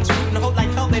biting no one's fruit, and hope like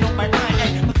hell they don't bite mine.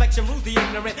 Hey, perfection rules the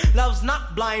ignorant. Love's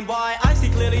not blind. Why? I see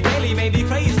clearly daily. Maybe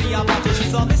crazy about you.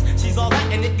 She's all this, she's all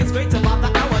that, and it gets great about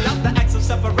the hour. Not the acts of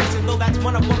separation, though that's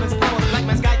one of woman's powers. Black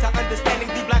man's guide to understanding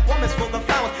the black woman's full of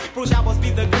flowers. Bruce showers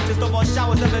be the greatest of all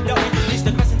showers ever done. Reach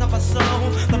the crescent of her soul,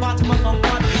 the bottom of her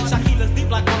heart. Shaquila's deep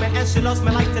black woman, and she loves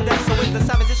me like to death. So when the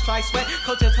savages try sweat,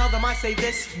 culture tell them I say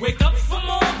this. Wake up from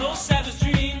all those savage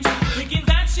dreams, thinking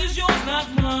that she's yours,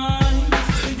 not mine.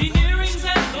 Sending earrings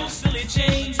and those silly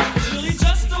chains, it's really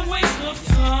just a waste of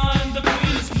time. The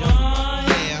queen is mine.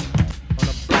 Yeah, on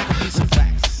a black piece of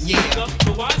wax. Yeah. Wake up,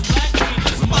 the wise black queen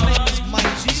is mine. My name is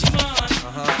Mike. She's mine.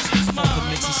 She's mine. The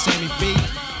mix is Sammy B.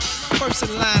 First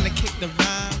in line to kick the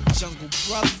rhyme, Jungle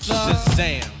Brother.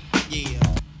 Shazam.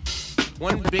 Yeah.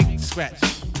 One big scratch.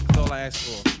 That's all I ask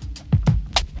for.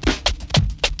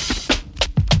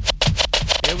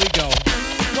 Here we go.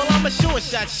 Well, I'm a sure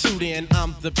shot shooter and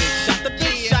I'm the big shot. The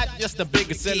big shot, just the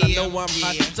biggest, and I know I'm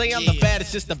hot. Say I'm the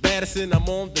baddest, just the baddest, and I'm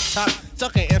on the top.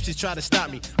 Tucker MCs try to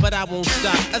stop me, but I won't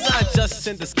stop. As I adjust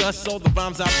and discuss all the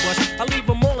rhymes I bust, I leave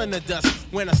them all in the dust.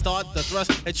 When I start the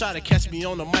thrust, they try to catch me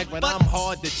on the mic, but I'm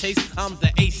hard to chase. I'm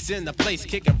the ace in the place,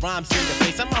 kicking rhymes in the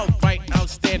face. I'm outright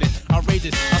outstanding,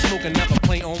 outrageous. I smoke and never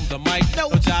play on the mic. No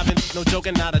jiving, no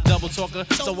joking, not a double talker.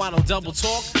 So I don't double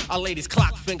talk. Our ladies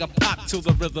clock, finger pop to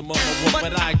the rhythm of a walk.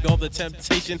 But I go the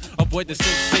temptation, avoid the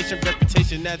sensation,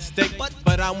 reputation at stake.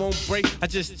 But I won't break, I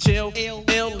just chill, ill.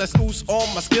 Let's ooze all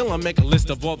my skill. I make a list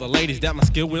of all the ladies that my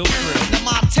skill will thrill. Now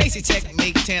my tasty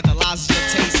technique tantalizes your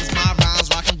taste. As my rhymes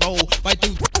rock and roll right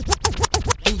through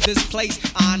this place.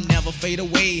 I never fade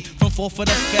away from four for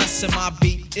the fest, and my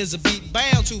beat is a beat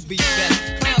bound to be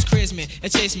best. Clowns quiz me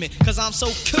and chase me, cause I'm so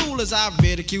cool as I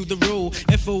ridicule the rule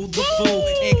and fool the fool.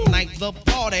 Ignite the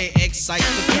party, excite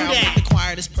the crowd. Make the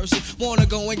quietest person wanna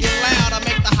go and get loud. I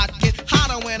make the hot get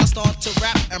hotter when I start to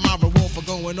rap, and my reward for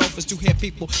going off is to hear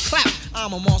people clap.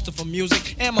 I'm a monster for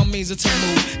music, and my means are to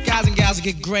move. Guys and gals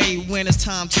get gray when it's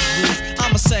time to groove.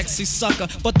 I'm a sexy sucker,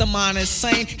 but the mind is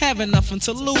sane. Having nothing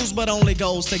to lose, but only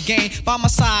goals to gain. By my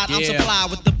side, I'm supplied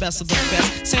with the best of the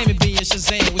best. Sammy B and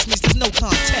Shazam, which means there's no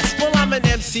contest. Well, I'm an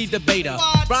MC debater,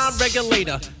 rhyme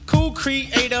regulator, cool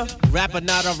creator, rapper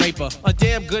not a raper, a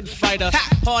damn good fighter,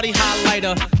 party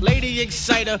highlighter, lady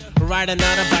exciter, writer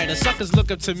not a biter. Suckers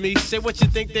look up to me, say what you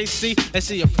think they see. They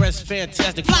see a fresh,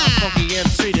 fantastic, fly, funky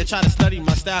MC. They try to study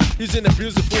my style, using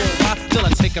abuser for a while, till I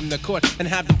take them to court and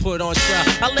have them put on trial.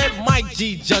 I let Mike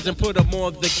G judge and put them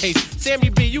on the case. Sammy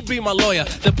B, you be my lawyer,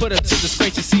 to put her to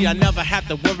disgrace. You see, I never have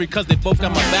to worry, cause they both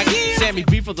got my back. Sammy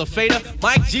B for the fader,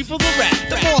 Mike G for the rap.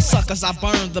 The more suckers I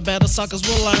burn, the better suckers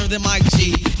will learn that Mike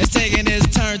G is taking his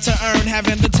turn to earn,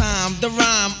 having the time, the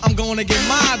rhyme. I'm gonna get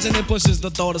mines, and it pushes the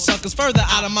thought of suckers further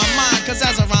out of my mind. Cause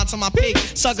as I rhyme to my peak,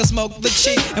 suckers smoke the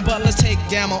cheek. And but let's take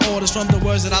down my orders from the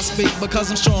words that I speak,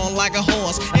 because I'm strong like a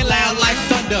horse and loud like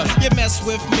thunder. You mess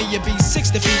with me, you be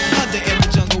 60 feet under in the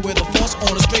jungle with a force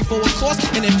on a straightforward course.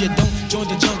 And if you don't join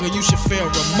the jungle, you should feel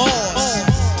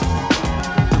remorse.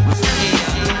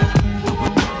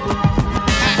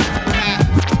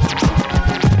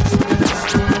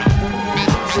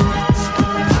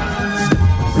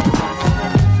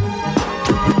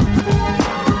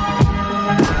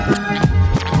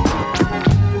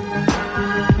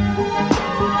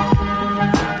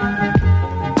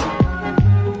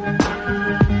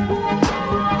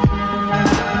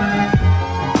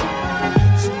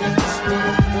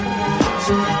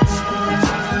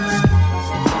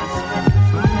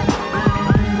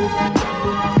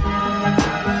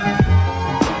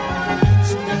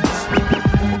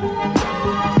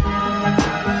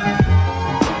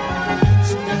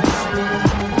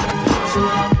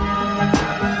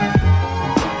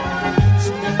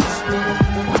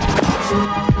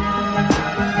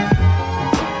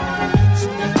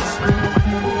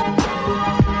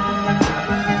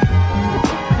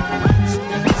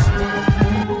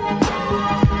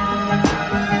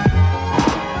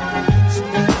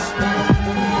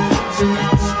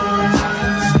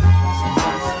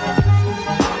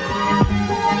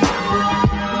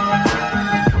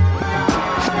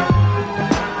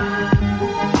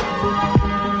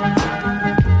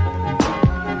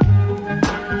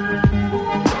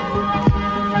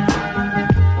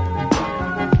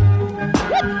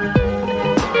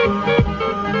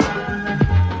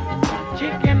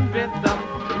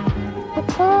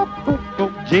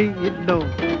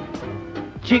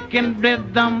 chicken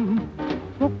rhythm,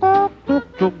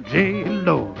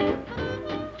 J-Lo.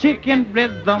 Chicken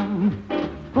rhythm,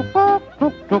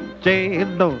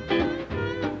 J-Lo.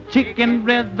 Chicken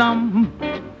rhythm,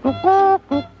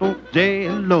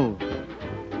 J-Lo.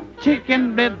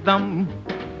 Chicken rhythm.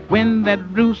 When that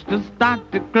rooster starts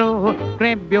to crow,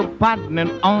 grab your partner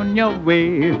on your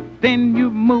way. Then you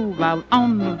move out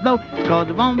on the low, 'cause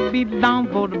it won't be long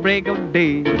for the break of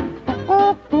day.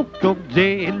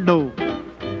 J-Lo.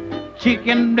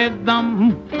 Chicken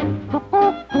rhythm,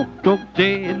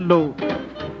 J-Lo.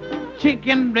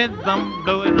 Chicken rhythm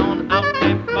blowing on out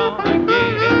that bar.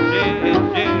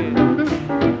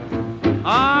 Yeah.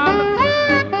 All the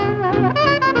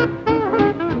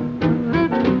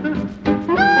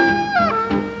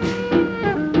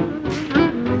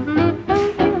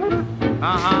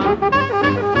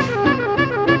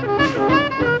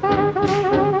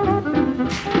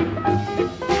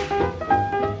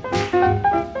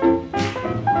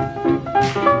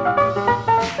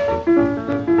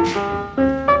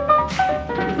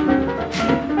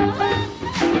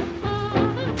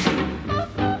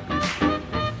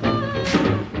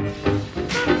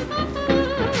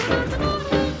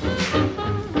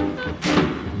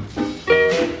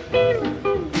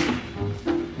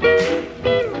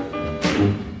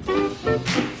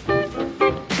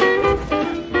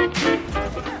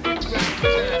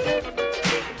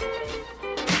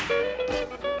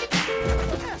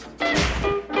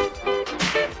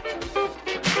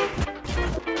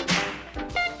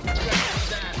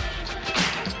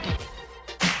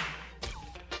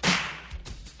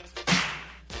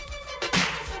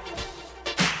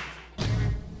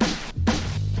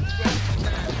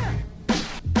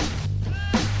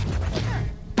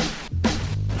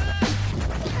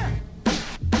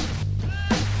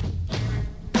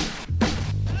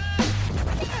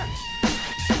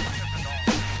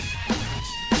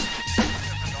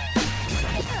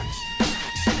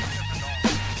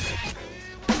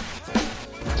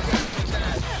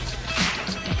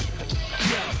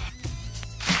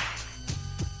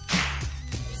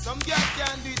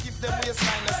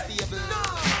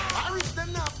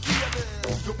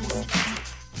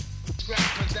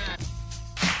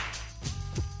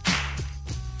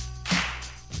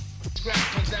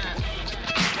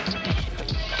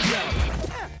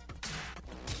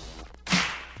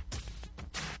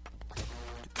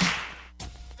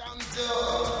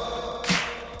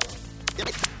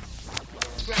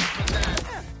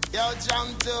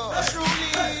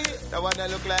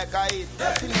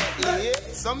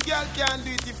Some girl can't do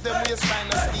it if them waistline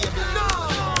is stable. No!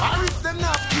 Or if them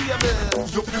not stable.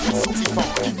 You play with Suti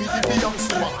Fan, give me the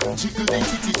Beyonce one. Jiggle the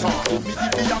titty tongue, give me the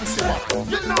Beyonce one.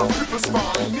 You know triple span,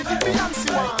 give me the Beyonce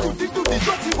one. Do the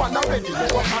dirty one already, no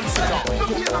one fancy down.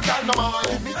 Look here, no girl no man,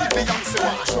 give me the Beyonce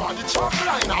one. Try the chalk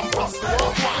line and pass the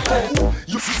walk wine. Oh,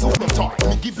 you see so no time,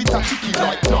 me give it a ticky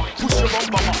like nine. Push your on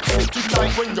my heart, set it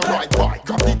like when you ride by.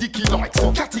 Grab the dicky like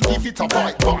so, catty give it a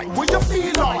bite. What you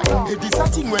feel like? Hey, this a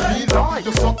thing when me lie.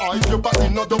 You so high, your body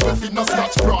no double fin, no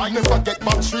scratch pride. Never get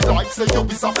battery life, say you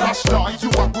is a flashlight. You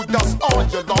are good, that's all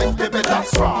your life, baby,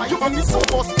 that's right. You want me so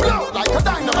must blow like a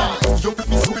dynamite. You give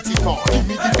me sweetie fan, give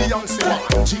me the Beyonce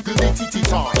one. Jiggle the titty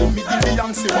time, give me the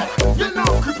Beyonce one. You know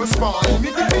cripple spine, give me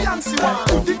the Beyonce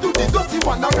one. Do the dirty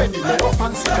one already, no a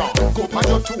fancy down. Go on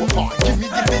your toe part, give me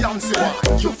the Beyonce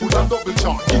one. You full of double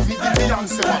chart, give me the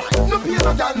Beyonce one. No pay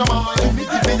no girl no man, give me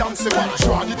the Beyonce one.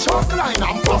 Draw the chalk line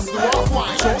and pass the walk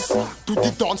wine. Just do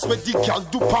the dance where the girl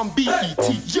do pan BET.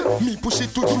 Yeah, me push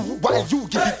it to you while you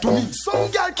give it to me.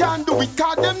 Some girl can do it,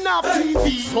 cause them not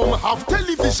TV. Some have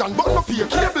television, but no pay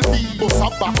cable fee. Bust a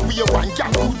back with one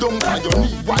girl who don't on your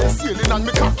knee. While sailing and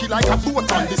me cocky like a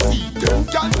boat on the sea. Them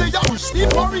girl they a push me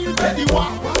for real petty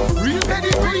one. Real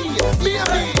pedigree,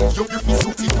 maybe. You give me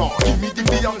Suti Fan, give me the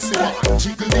Beyonce one.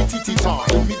 Jiggle the titty time,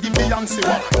 give me the Beyonce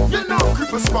one. You know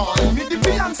cripple spine, give me the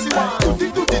Beyonce one.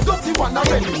 Do the dirty one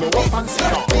already, no a fancy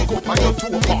car. Go on your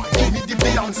toe part, give me the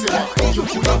Beyonce one. You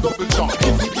full of double chart,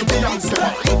 give me the Beyonce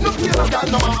one. No pay no girl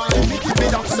no man, give me the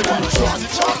Beyonce one. Draw the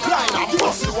chalk line and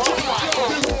bust the walk wine.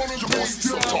 You must see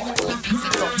some talk, give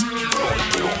it up.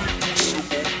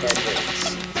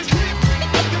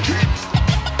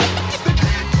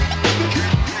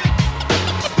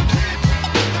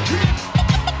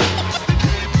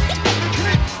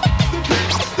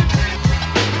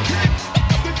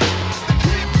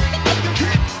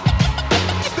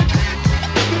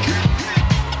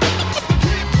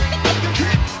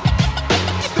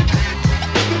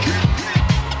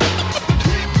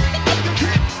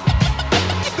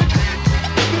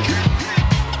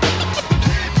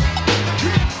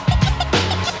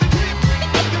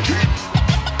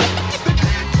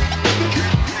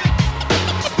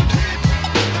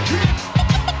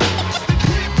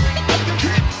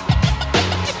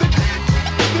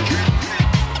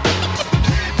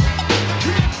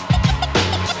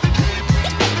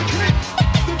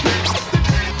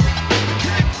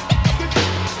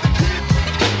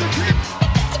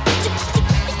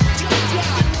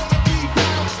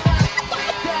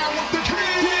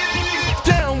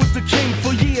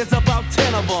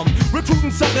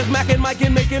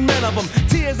 million men of them.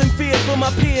 Tears and fears for my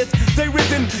peers, they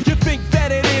risen. You think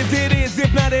that it is,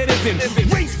 if not it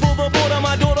isn't. Race for the border,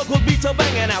 my daughter cause beats are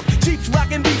banging out. Cheeks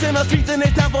rocking beats in the streets and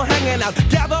it's time for hanging out.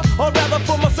 Gather, or rather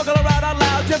form a circle around out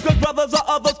loud. Just cause brothers or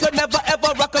others could never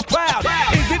ever rock a crowd.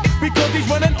 Is it because he's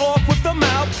running off with the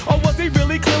mouth? Or was he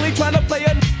really clearly trying to play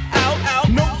it out?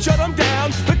 No, shut him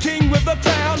down, the king with the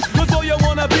crown. Cause all you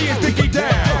wanna be is Dickie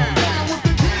down.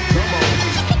 Come on.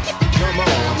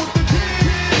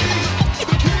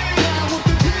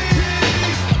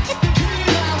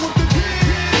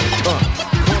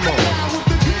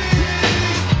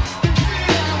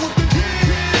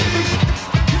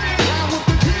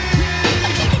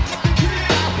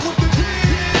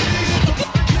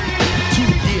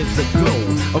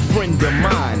 A friend of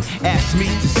mine asked me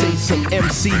to say some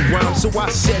MC rhyme, so I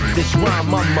said this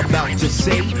rhyme I'm about to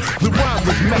say. The rhyme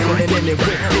was metal and then it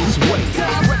went this way.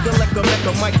 Recollect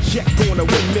a mic check on a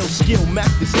windmill skill, Mac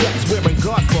the stats wearing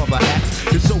Godfather hats.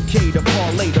 It's okay to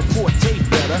parlay the forte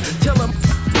better. Tell him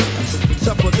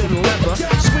tougher than leather.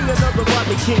 Swing another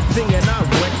Rodney King thing and I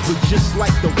wreck. But just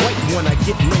like the white one, I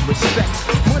get no respect.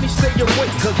 Money stay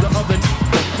awake cause the other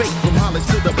are fake. From Hollis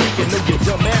to the beacon, know your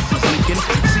dumb ass is leaking.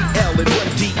 CL and Run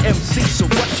DMC, so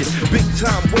rush it. Big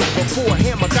time way before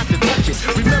Hammer got to touch it.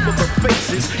 Remember the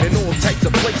faces in all types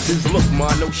of places. Look,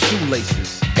 ma, no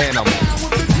shoelaces. And I'm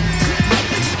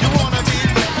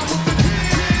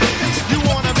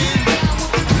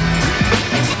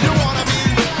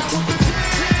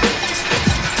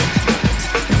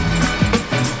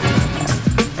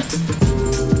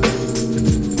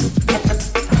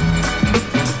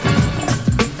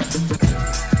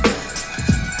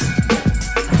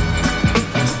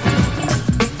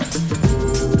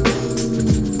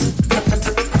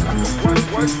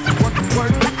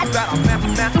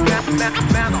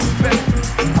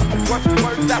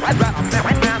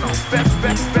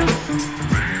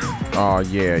Oh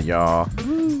yeah, y'all.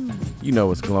 You know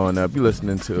what's glowing up. You're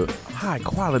listening to high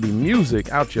quality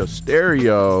music out your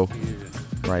stereo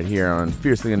right here on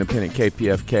Fiercely Independent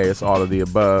KPFK. It's all of the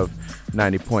above.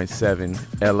 90.7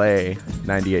 LA,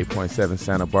 98.7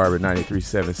 Santa Barbara,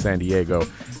 93.7 San Diego,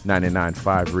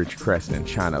 99.5 Ridgecrest and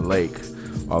China Lake.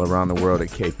 All around the world at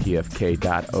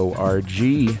kpfk.org.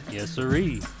 Yes,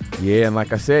 sirree. Yeah, and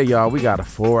like I said, y'all, we got a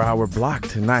 4-hour block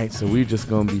tonight, so we just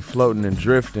gonna be floating and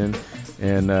drifting.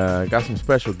 And got some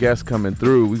special guests coming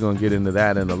through. We're going to get into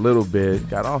that in a little bit.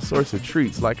 Got all sorts of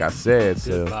treats, like I said.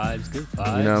 Good vibes, good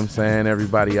vibes. You know what I'm saying?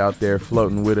 Everybody out there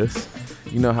floating with us.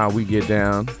 You know how we get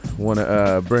down. Want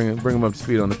to bring them up to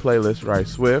speed on the playlist, right,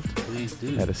 Swift? Please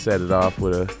do. Had to set it off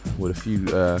with a few,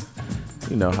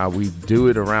 you know, how we do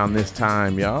it around this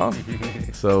time, y'all.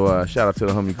 So shout out to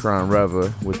the homie Crown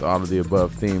Rever with all of the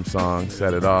above theme song.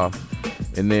 Set it off.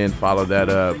 And then follow that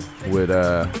up with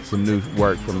some new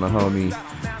work from the homie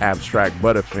Abstract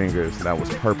Butterfingers. That was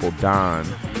Purple Dawn.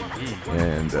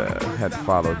 And had to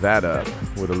follow that up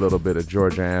with a little bit of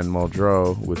Georgia Ann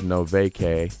Muldrow with No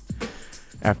Vacay.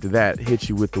 After that, hit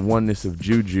you with the Oneness of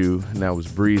Juju, and that was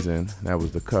Breezin'. That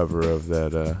was the cover of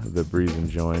that the Breezin'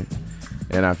 joint.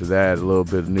 And after that, a little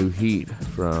bit of new heat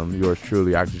from yours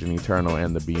truly, Oxygen Eternal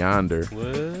and the Beyonder.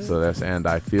 What? So that's And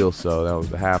I Feel So. That was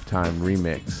the halftime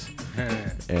remix.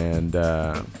 And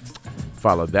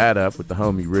followed that up with the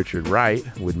homie Richard Wright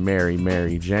with Mary,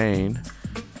 Mary Jane.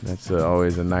 That's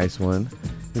always a nice one.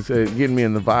 It's getting me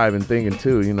in the vibe and thinking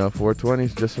too, you know, 420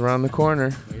 is just around the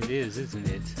corner. It is, isn't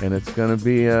it? And it's going to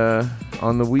be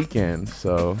on the weekend.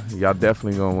 So y'all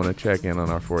definitely going to want to check in on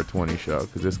our 420 show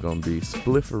because it's going to be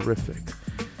splifferific,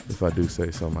 if I do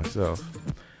say so myself.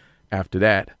 After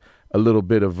that, a little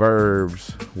bit of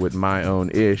Verbs with My Own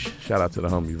Ish. Shout out to the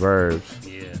homie Verbs.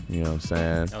 Yeah. You know what I'm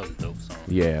saying? That was a dope song.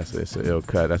 Yeah, it's an ill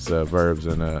cut. That's Verbs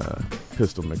and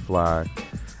Pistol McFly.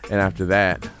 And after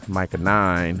that, Micah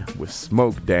 9 with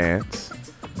Smoke Dance.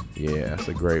 Yeah, that's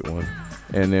a great one.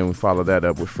 And then we follow that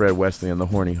up with Fred Wesley and the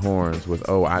Horny Horns with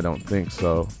Oh, I Don't Think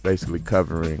So. Basically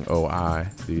covering Oh,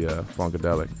 I, the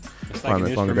Funkadelic. It's like an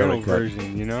instrumental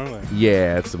version, you know? Like,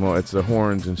 yeah, it's a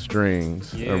horns and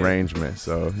strings arrangement.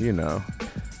 So, you know,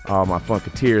 all my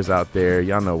Funketeers out there,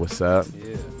 y'all know what's up.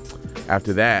 Yeah.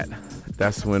 After that,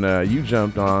 that's when you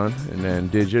jumped on and then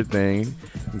did your thing.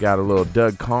 Got a little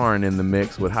Doug Karn in the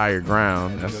mix with Higher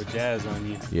Ground. That's go jazz on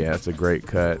you. Yeah, that's a great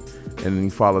cut. And then you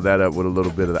follow that up with a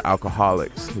little bit of the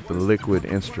Alcoholics with the Liquid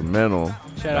instrumental.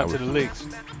 Shout out to the Licks.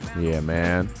 Yeah,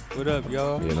 man. What up,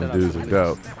 y'all? Yeah, them dudes are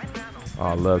dope.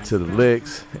 All love to the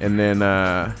Licks. And then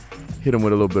hit them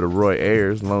with a little bit of Roy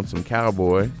Ayers, Lonesome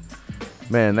Cowboy.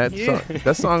 Man,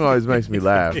 that song always makes me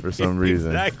laugh for some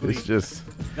reason. Exactly. It's just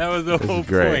that was the whole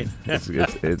great. point.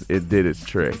 It did its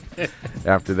trick.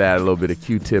 After that, a little bit of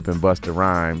Q-Tip and Busta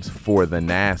Rhymes for the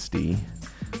Nasty.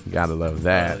 You gotta love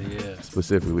that. Yeah.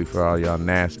 Specifically for all y'all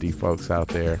nasty folks out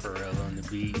there. Pharrell on the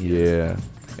beat. Yeah.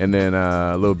 And then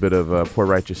a little bit of Poor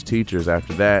Righteous Teachers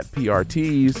after that.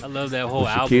 PRTs. I love that whole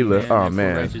Shaquila. album, Oh, man.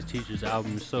 man. Poor Righteous Teachers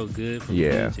album is so good from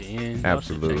Yeah, beginning to end.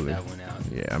 absolutely. Y'all should check that one out.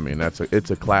 Yeah, I mean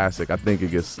it's a classic. I think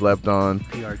it gets slept on.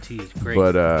 PRT is great.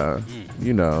 But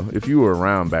you know, if you were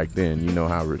around back then, you know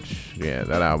how rich. Yeah,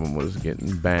 that album was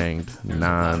getting banged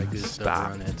non-stop.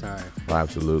 Around that time. Well,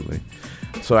 absolutely.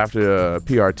 So after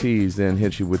PRTs, then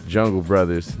hit you with Jungle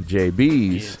Brothers,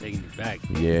 JBs. Yeah, taking it back.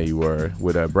 Yeah, you were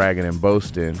with Bragging and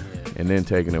Boasting, and then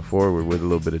taking it forward with a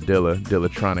little bit of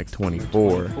Dillatronic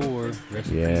 24.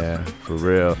 Yeah, for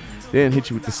real. Then hit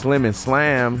you with the Slim and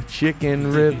Slam,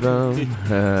 Chicken Rhythm.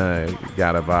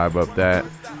 Gotta vibe up that.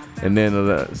 And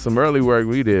then some early work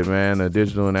we did, man.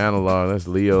 Digital and Analog. That's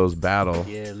Leo's Battle.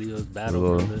 Yeah, Leo's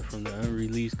Battle from the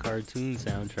unreleased cartoon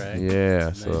soundtrack. Yeah,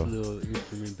 nice so little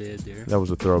instrument bed there. That was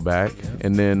a throwback. Yeah.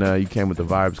 And then you came with the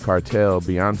Vibes Cartel,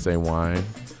 Beyonce Wine.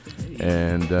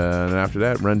 And after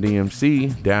that, Run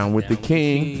DMC, Down with the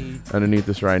King. Underneath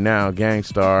us right now,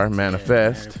 Gangstar,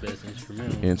 Manifest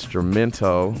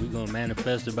Instrumental. We're going to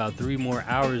manifest about 3 more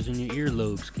hours in your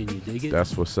earlobes. Can you dig it?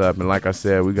 That's what's up. And like I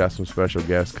said, we got some special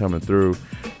guests coming through.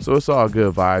 So it's all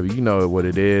good vibe. You know what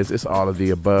it is. It's all of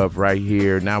the above right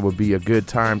here. Now would be a good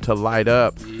time to light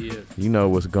up. Yeah. You know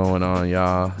what's going on,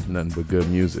 y'all. Nothing but good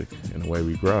music and the way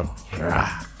we grow.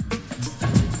 Yeah.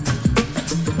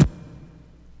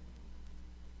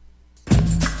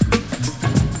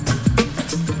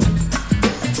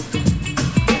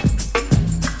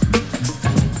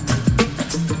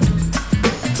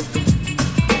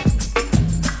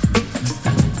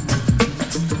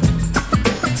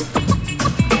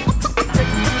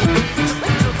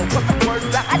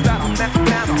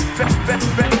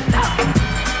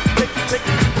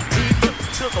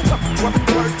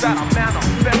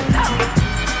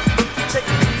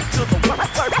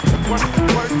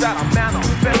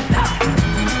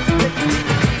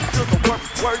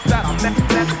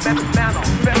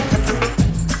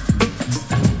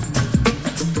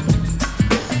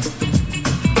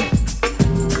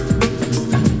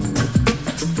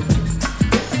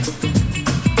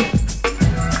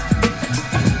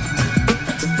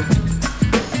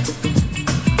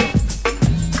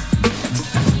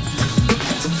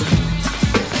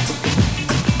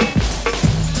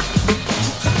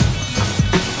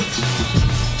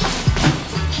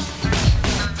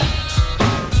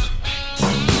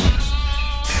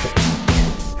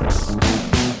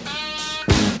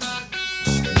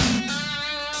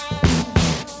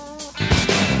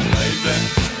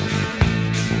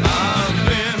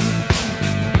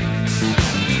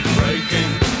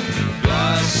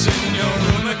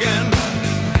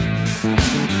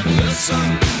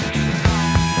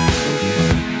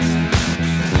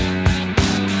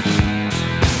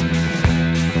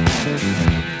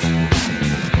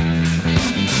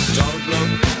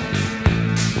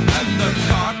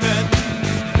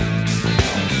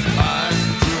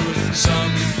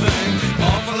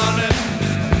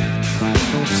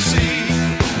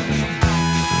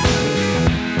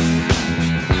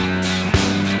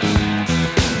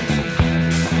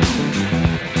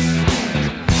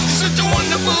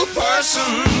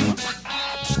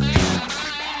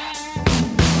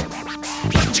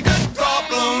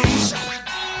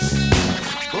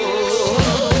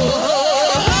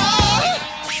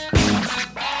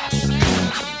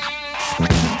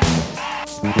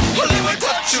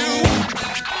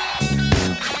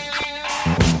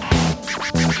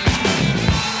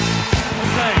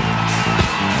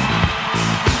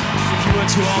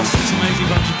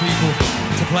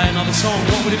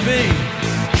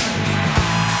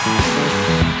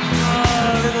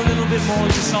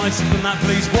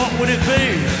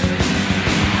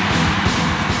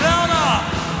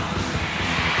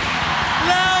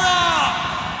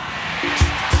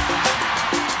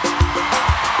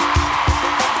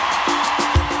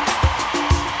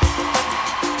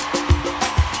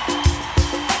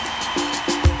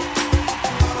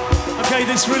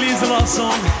 This really is the last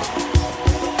song.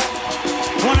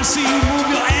 Wanna see you move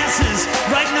your asses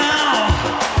right now.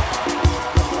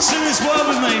 Sing this word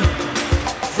with me.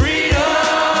 Freedom!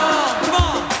 Come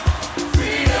on!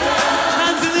 Freedom!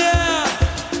 Hands in the air!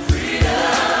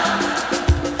 Freedom!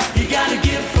 You gotta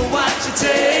give for what you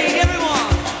take, everyone!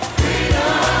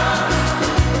 Freedom!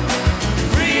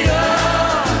 Freedom!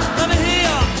 Let me hear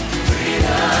you!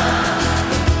 Freedom!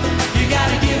 You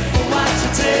gotta give for what you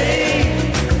take.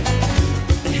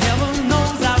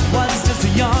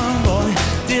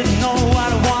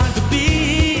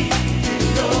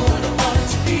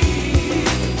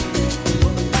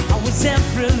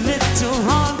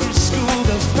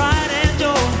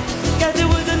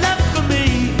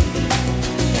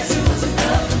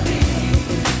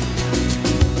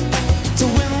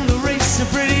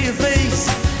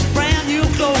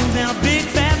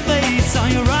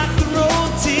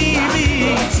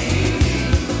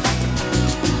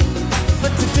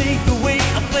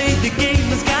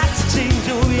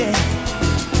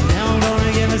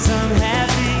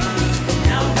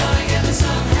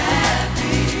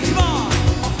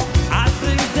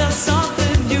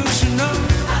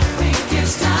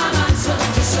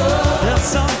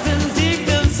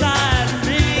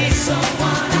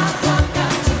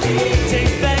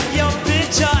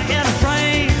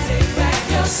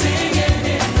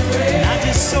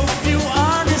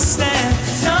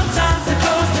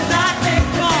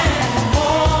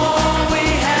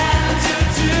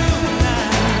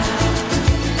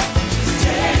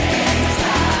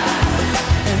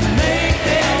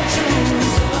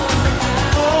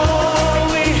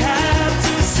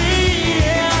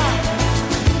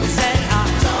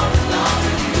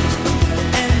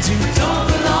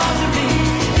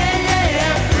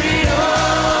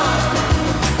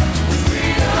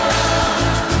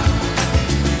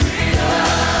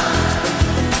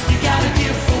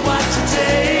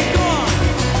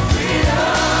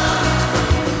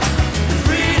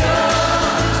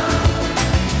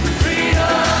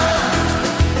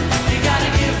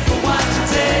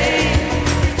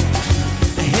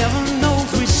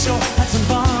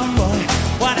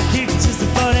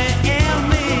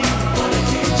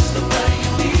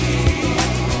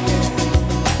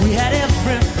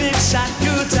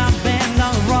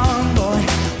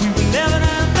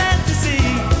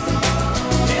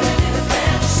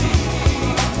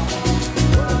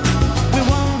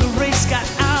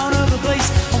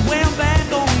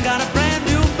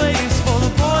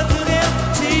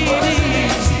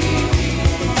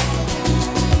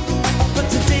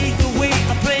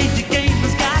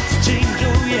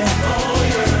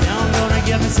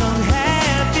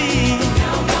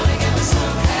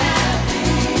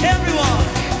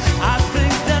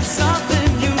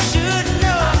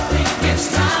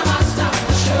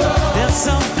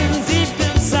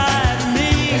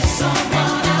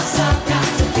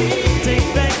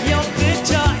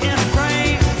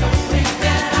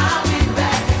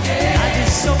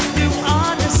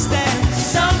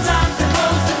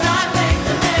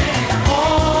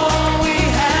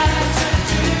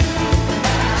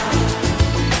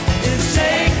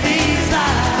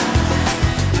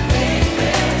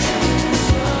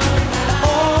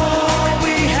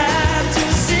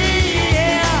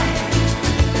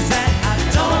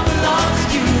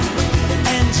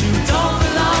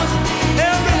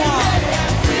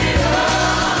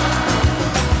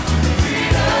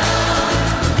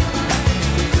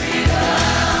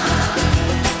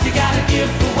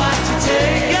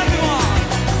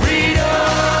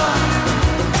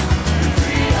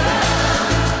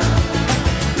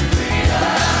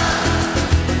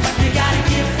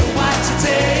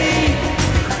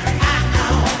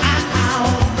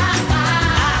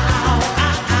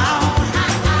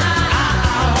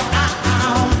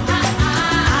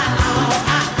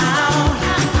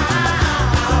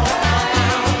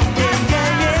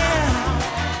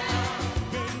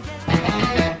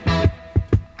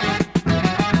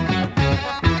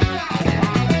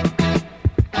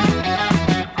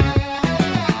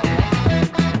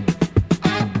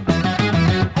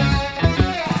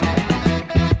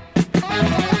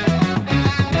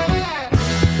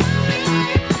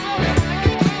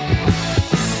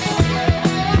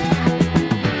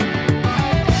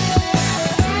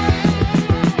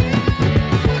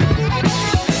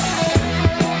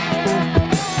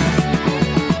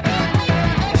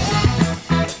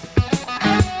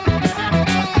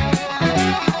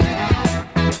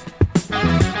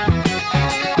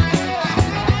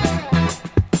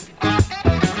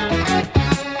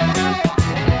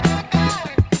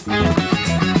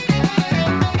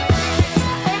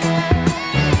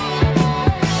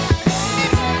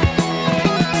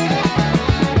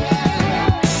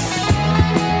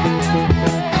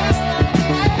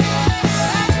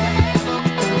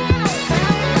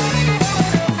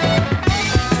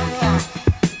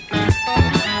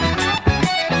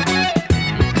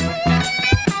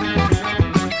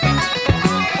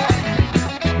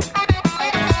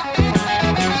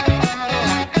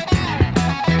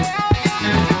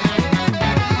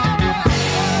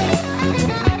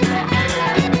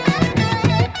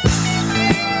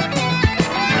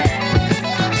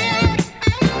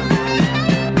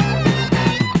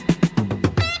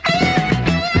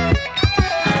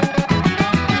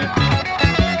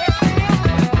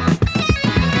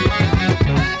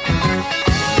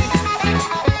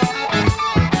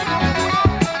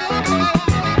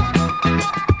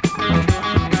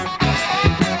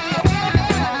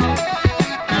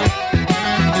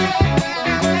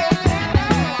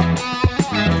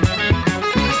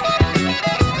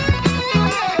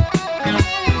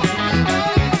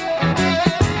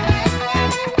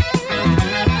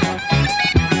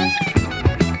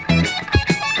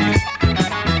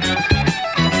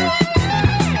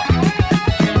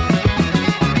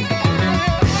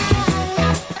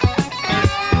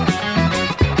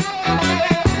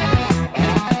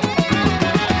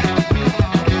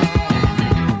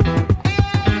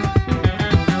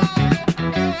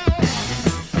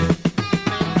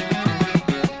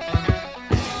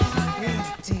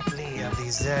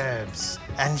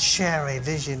 and share a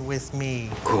vision with me?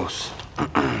 Of course.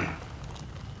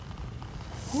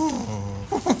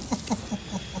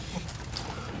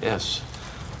 Yes.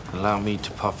 Allow me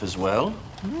to puff as well.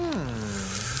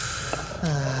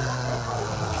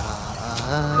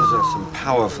 Those are some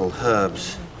powerful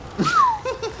herbs.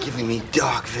 Giving me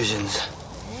dark visions.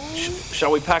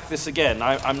 Shall we pack this again?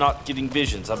 I'm not getting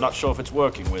visions. I'm not sure if it's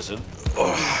working, Wizard.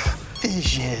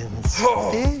 Visions.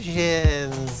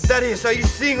 Visions. Thaddeus, are you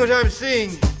seeing what I'm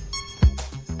seeing?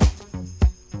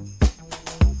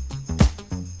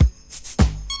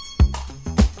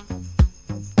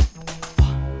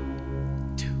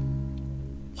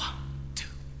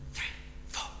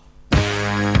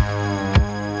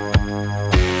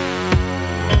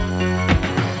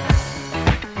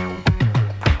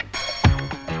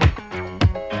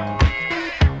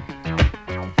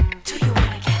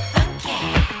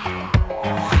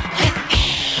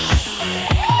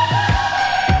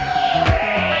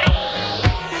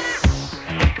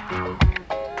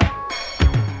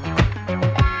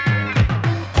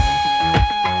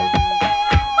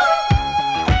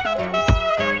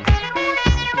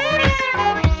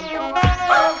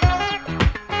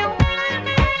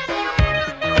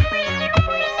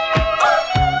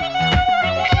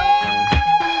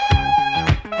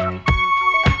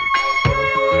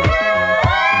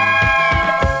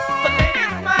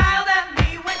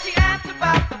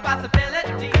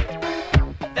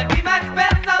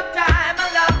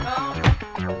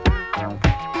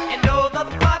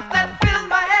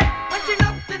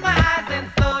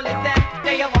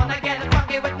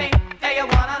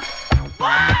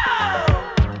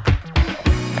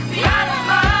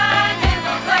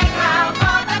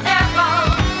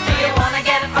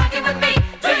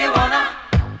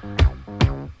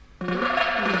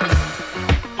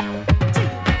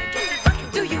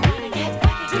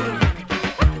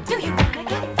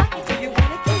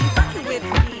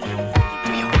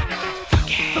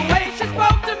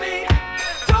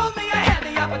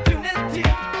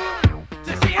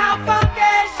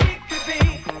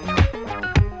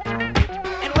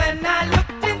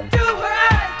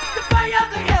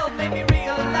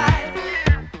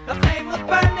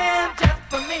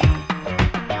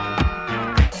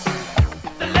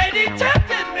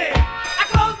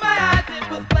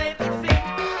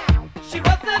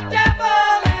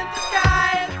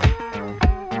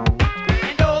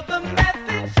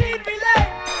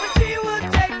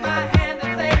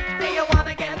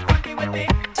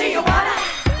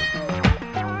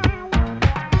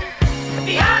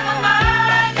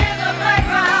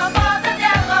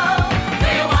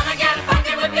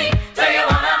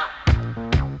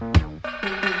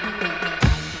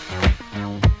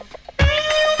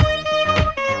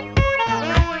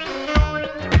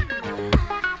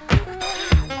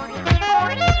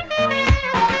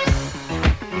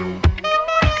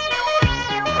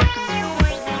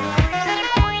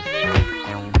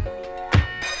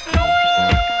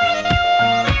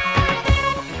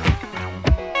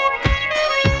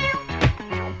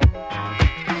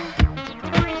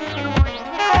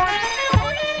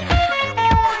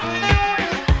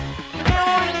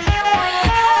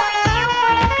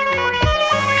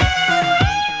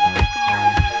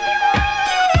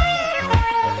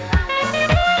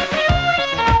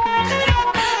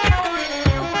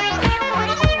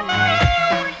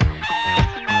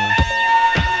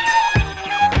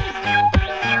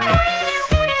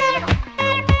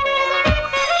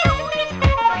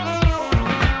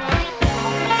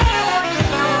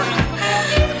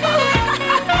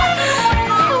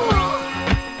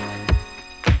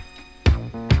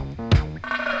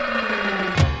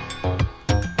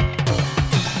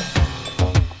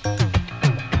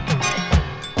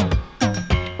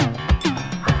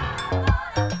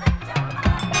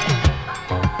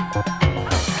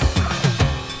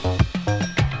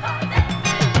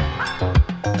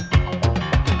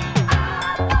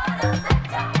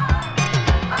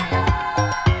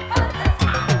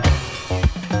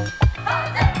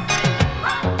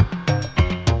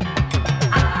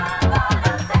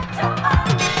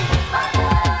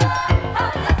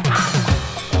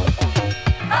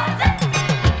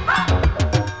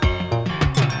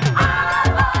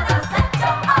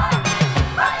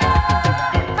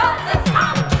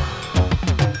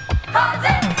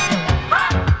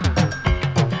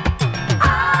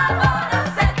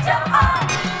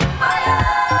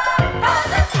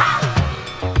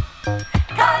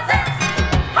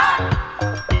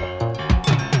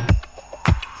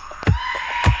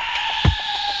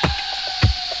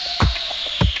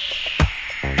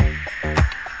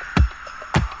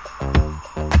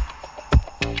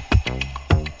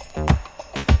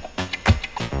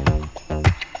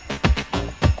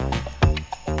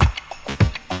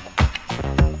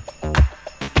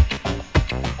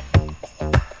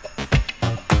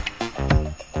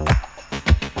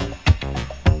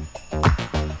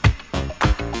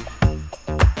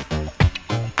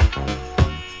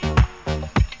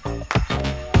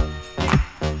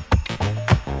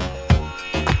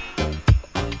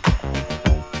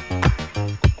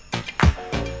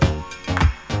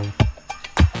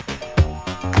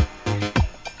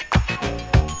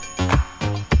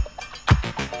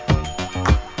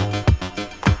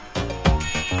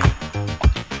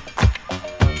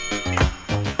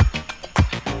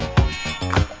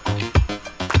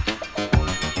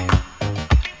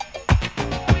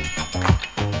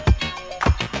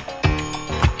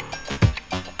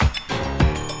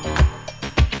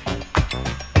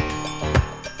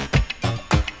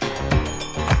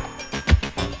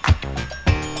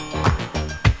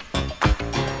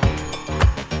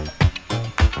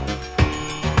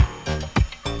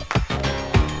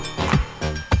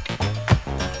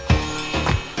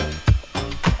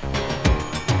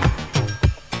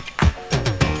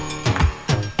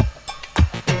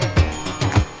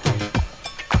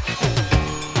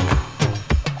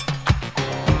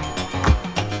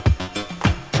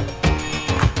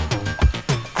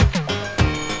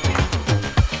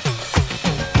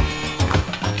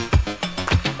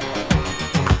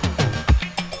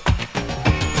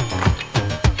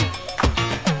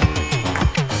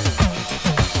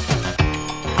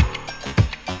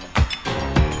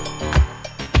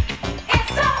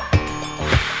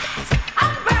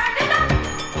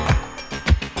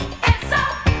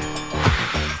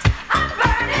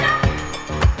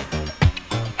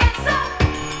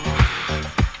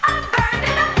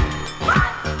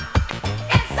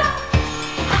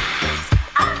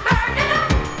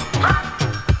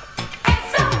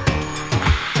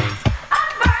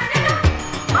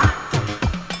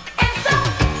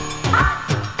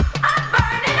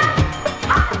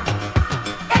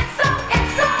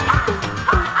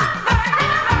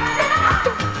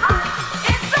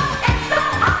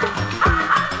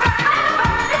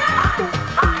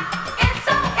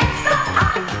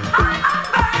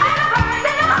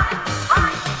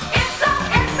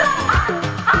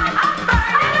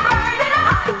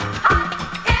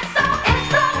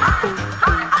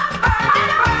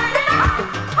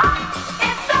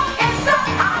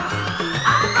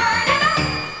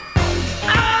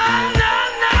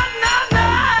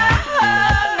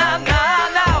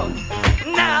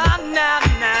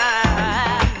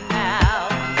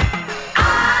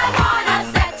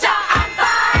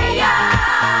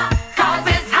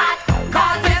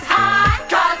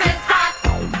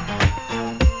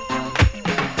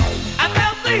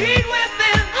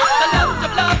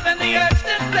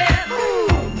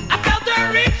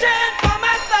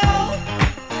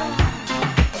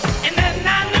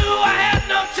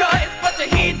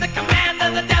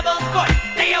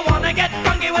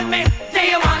 funky with me? Do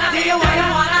you wanna? Do you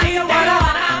wanna? Do you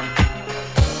wanna?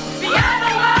 The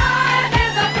other one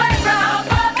is a playground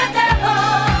for the devil.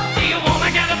 Do you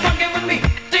wanna get funky with me?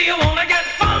 Do you wanna get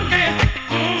funky?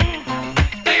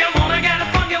 Do you wanna get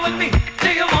funky with me? Do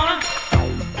you wanna?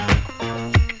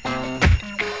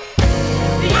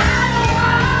 The other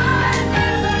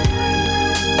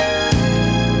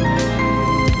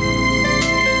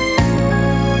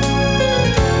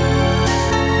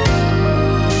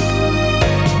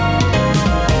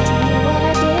What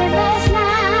I did last night.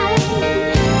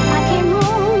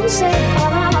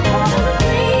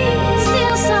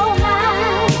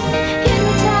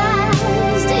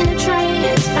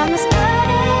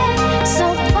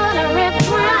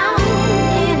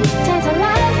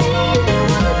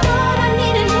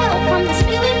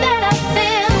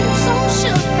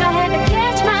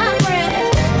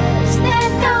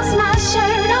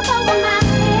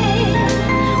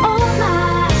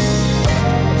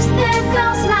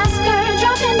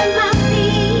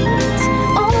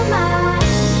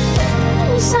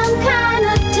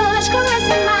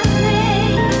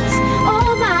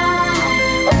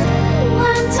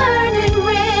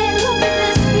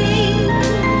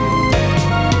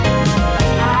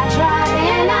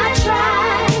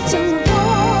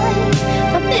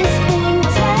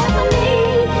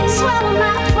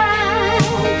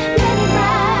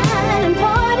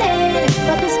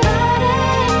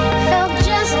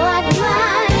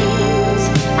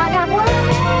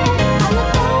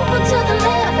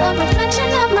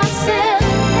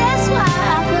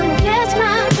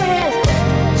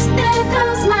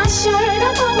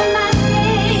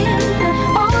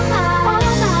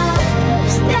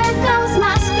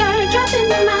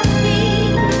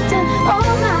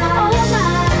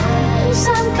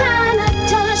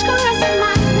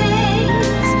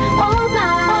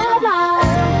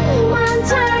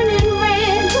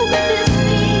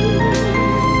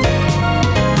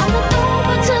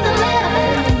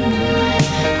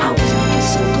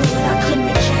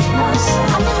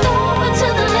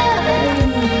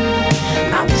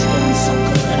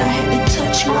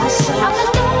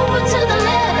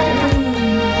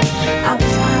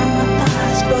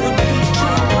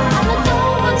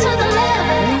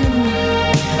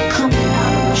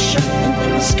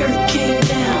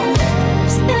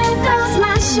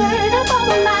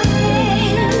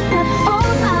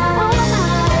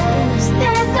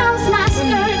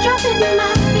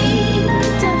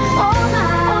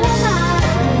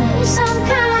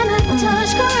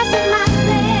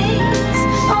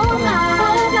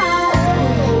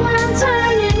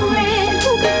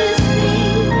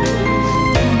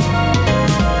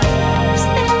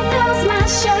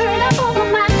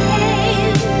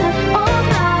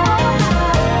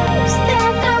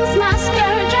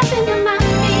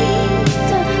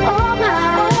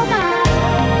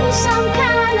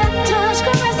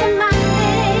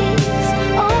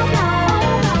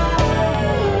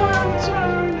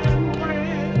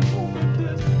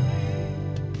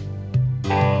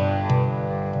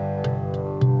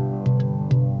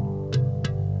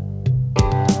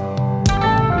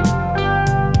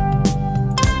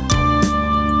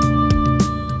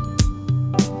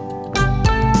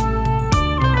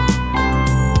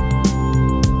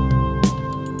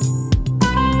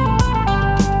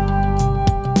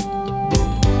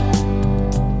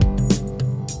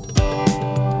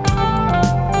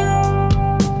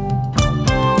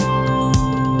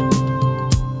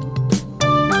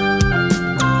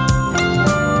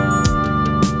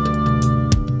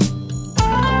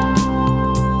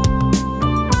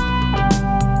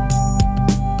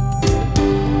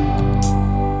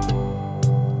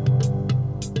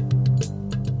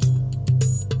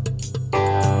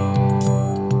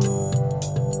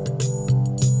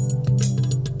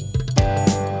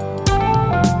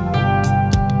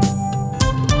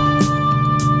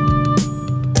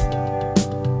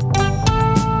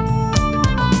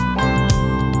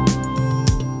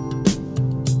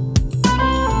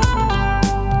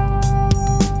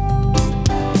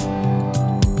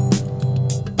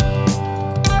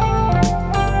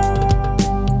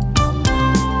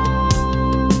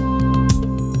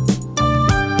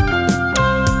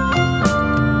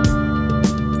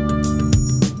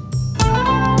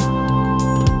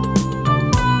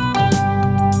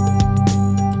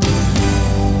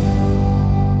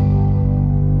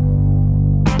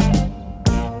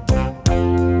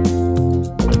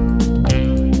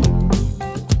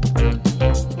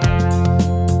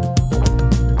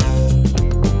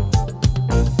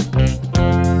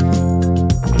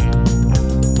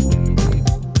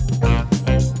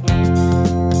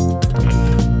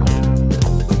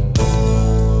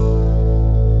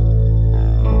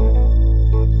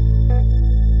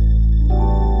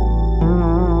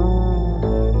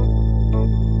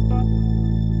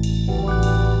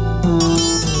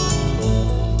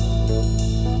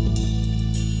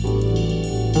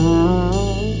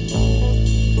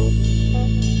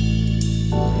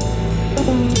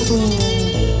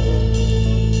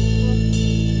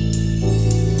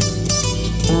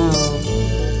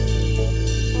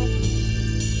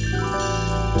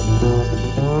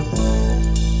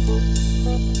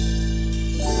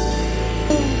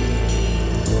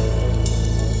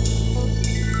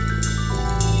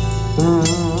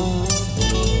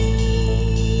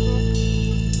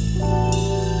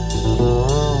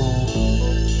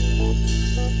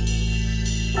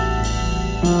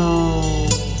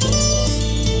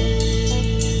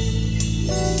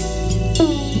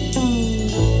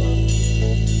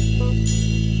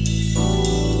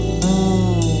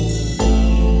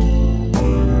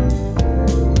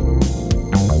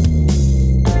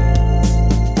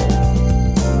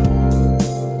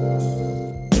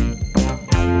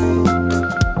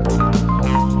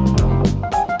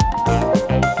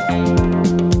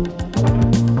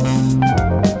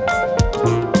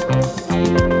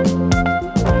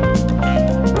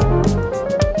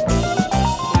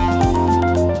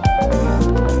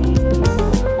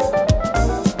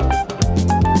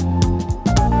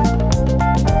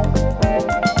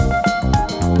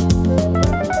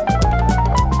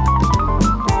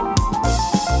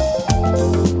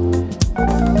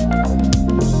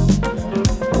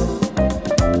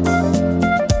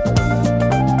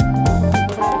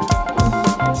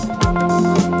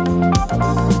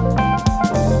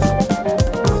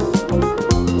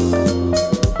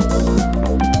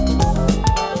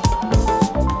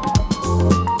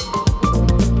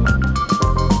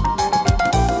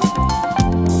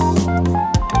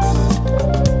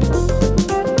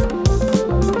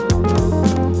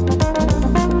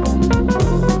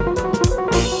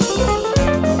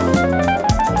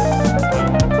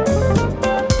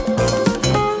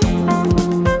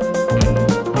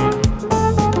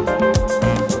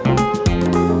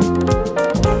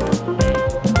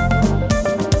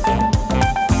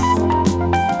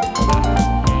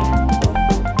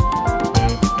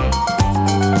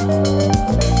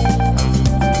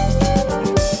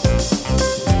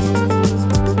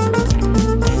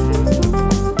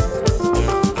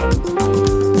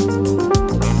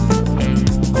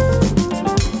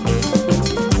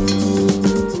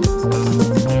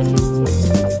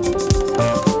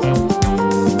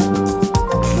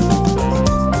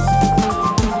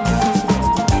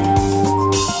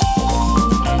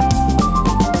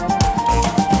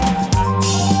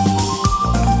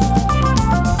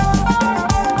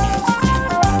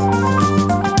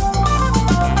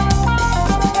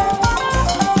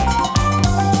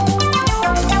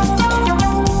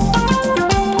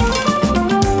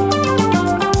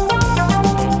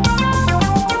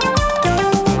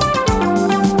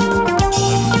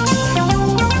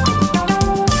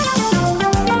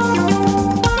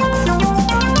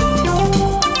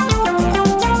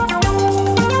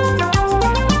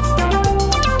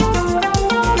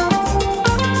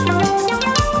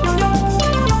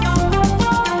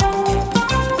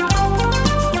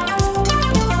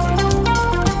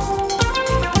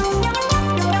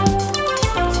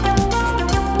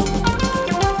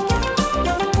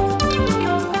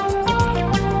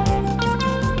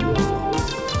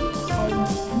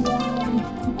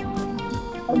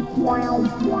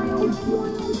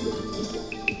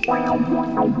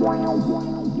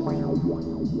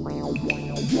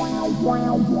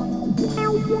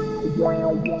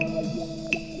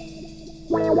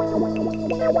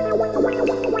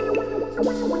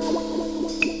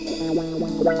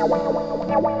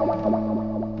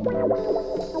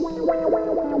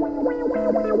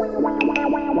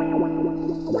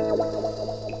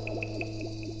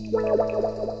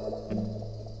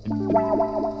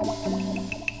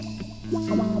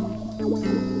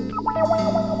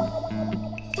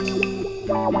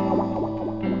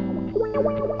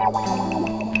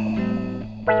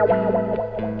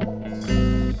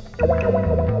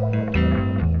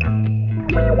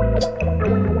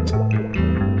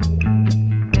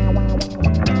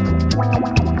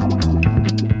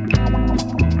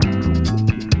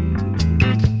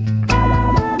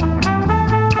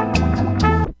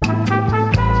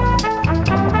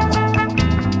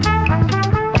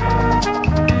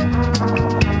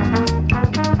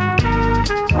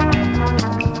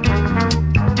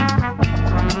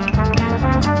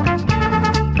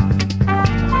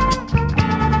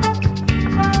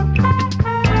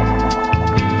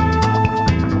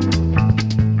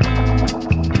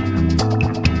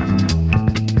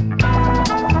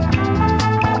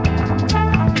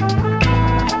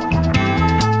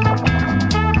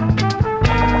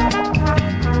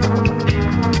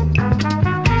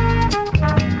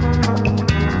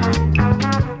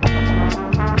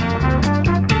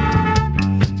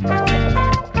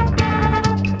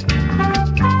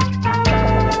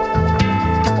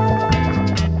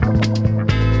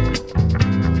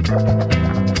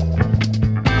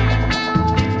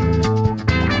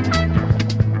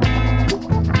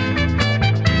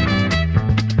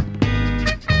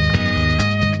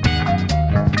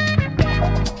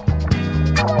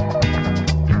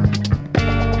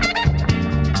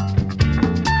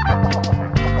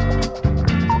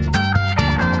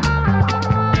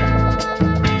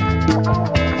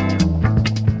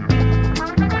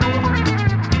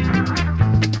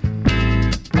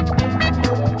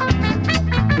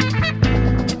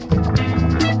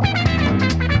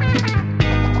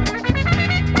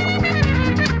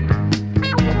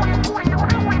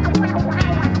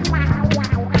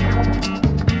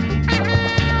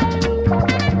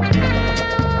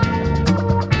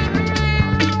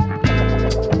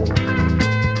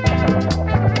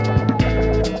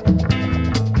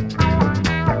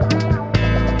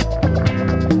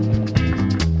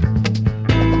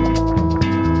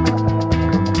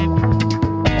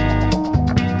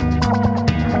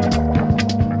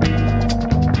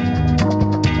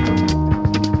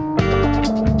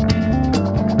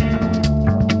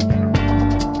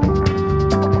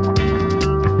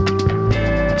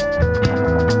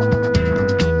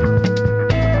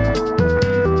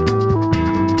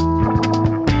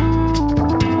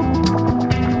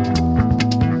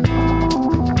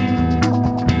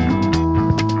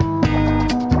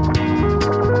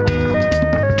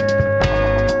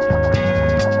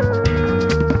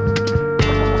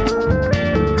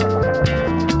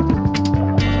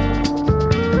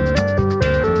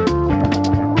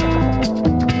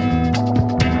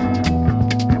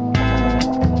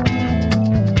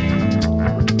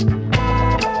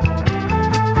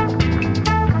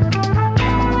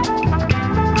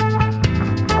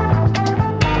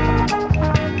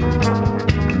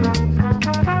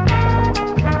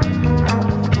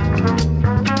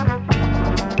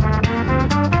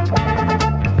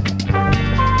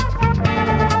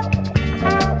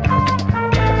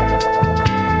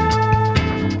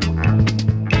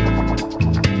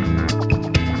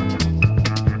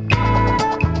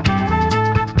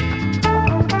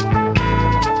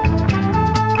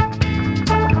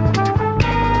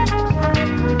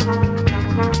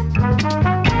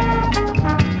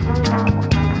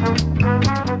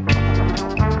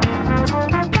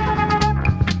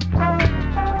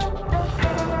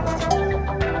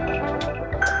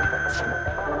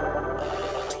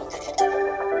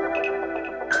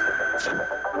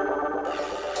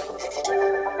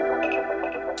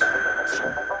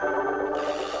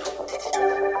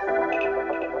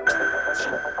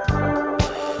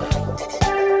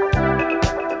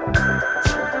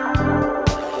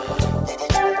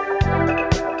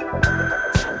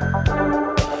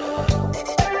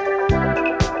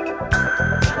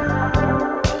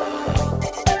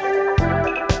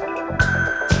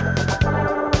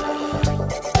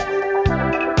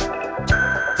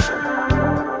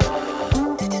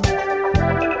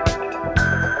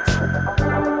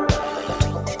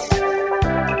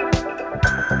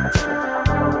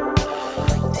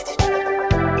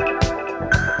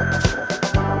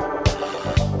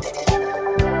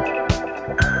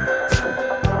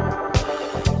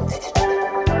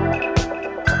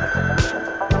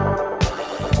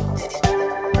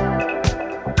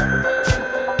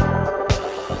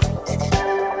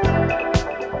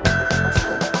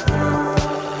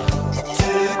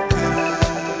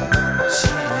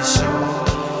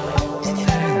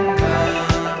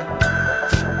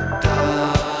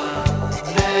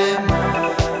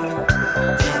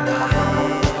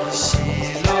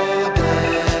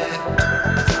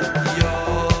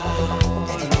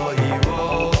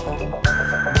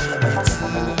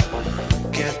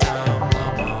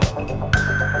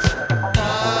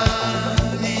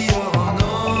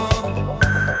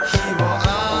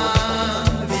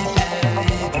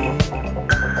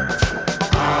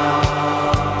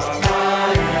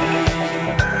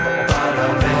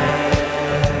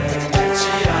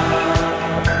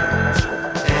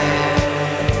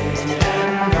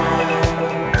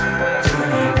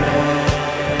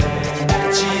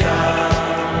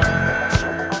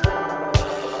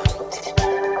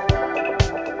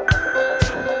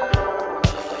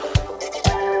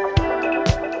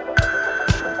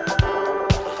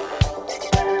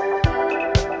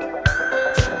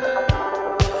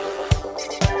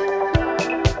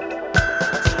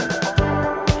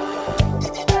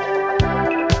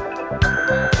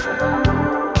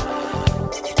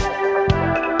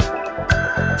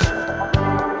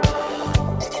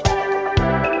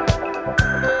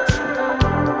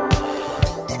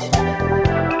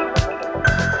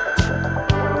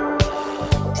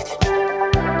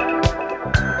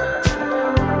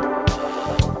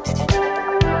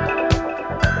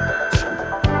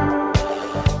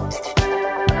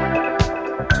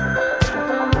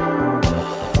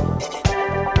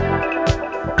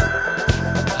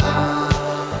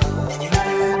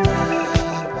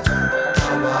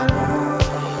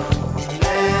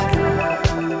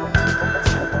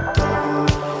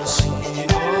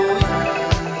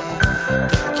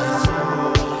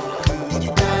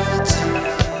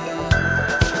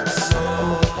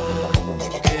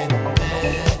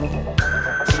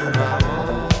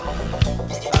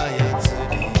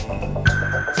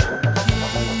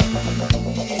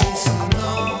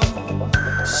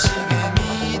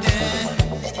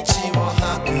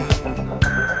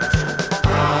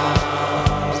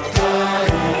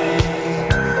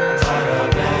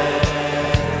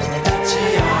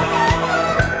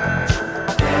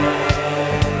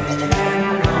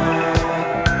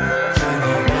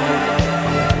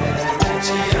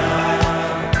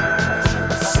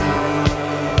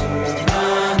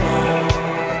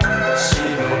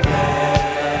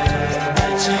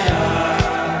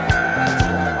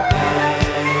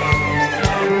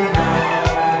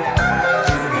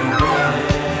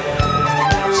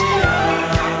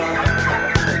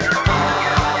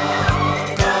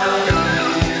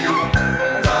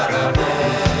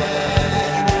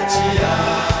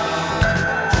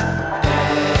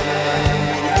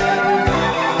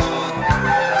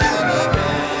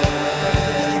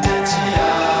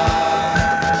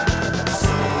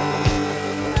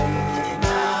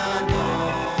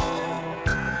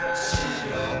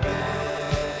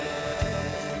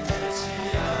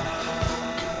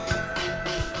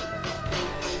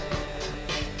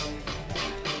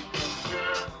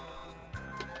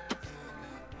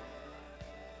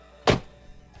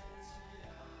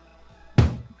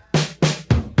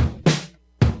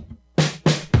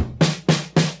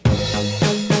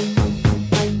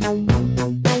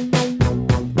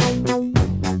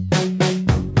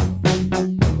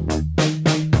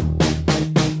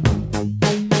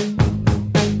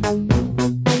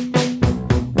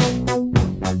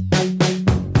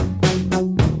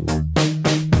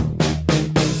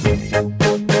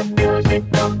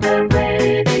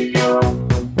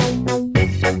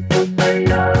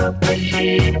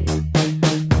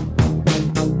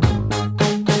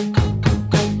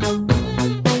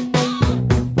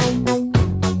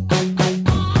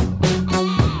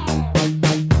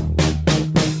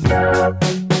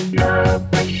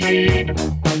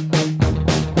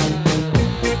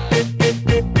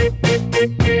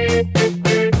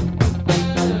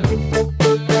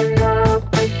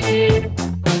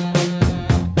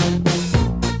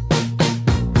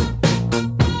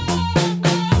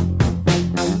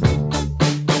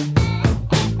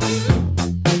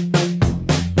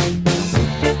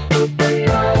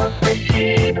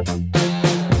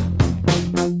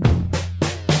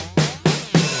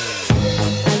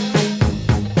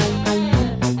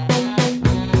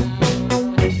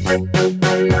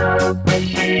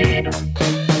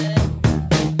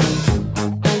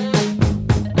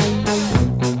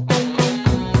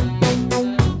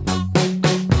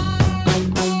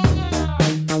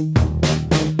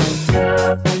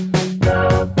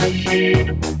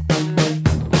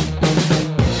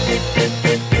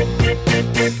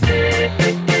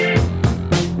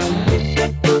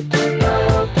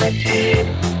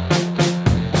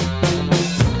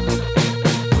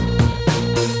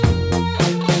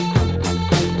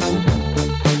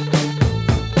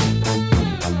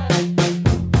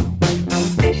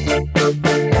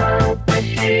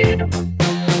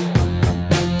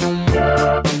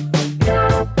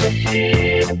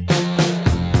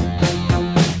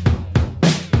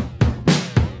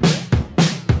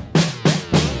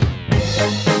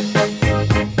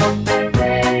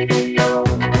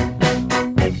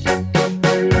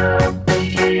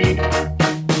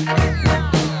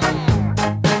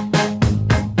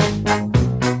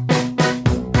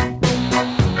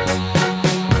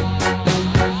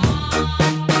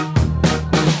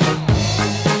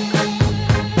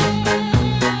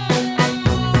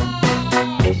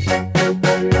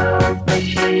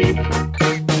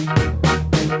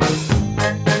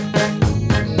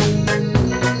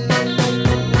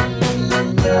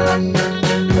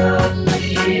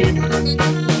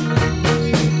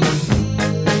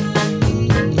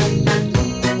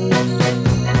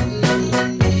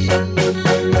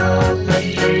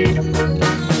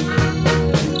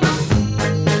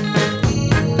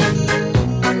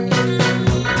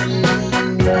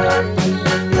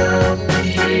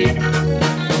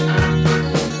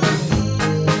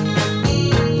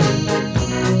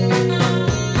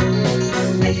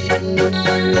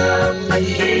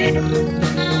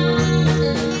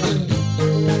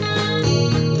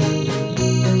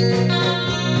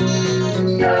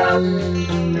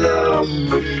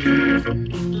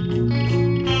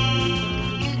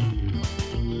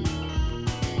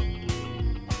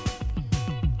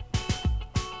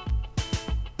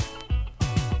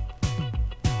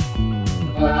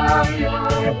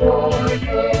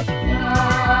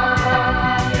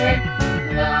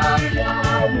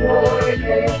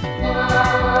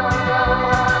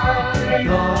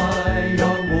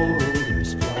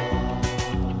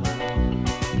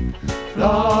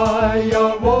 Fly,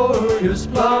 your warriors,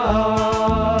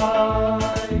 fly.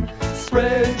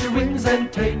 Spread your wings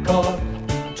and take off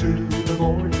into the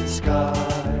morning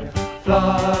sky.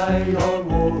 Fly, your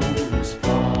warriors,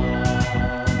 fly.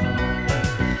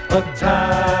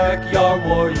 Attack, your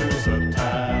warriors,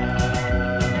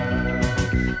 attack.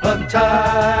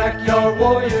 Attack, your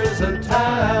warriors, attack.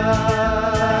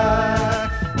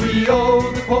 We owe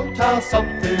the quota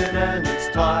something and it's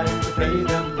time to pay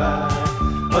them back.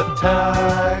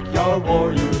 Attack, your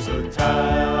warriors,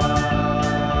 attack.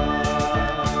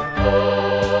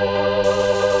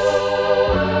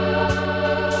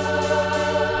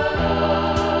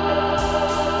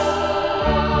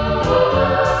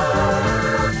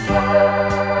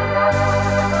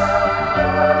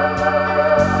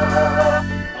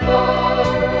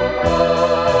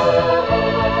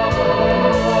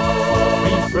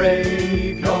 Be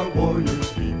brave, your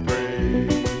warriors, be brave.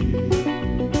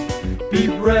 Be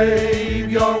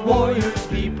brave, your warriors.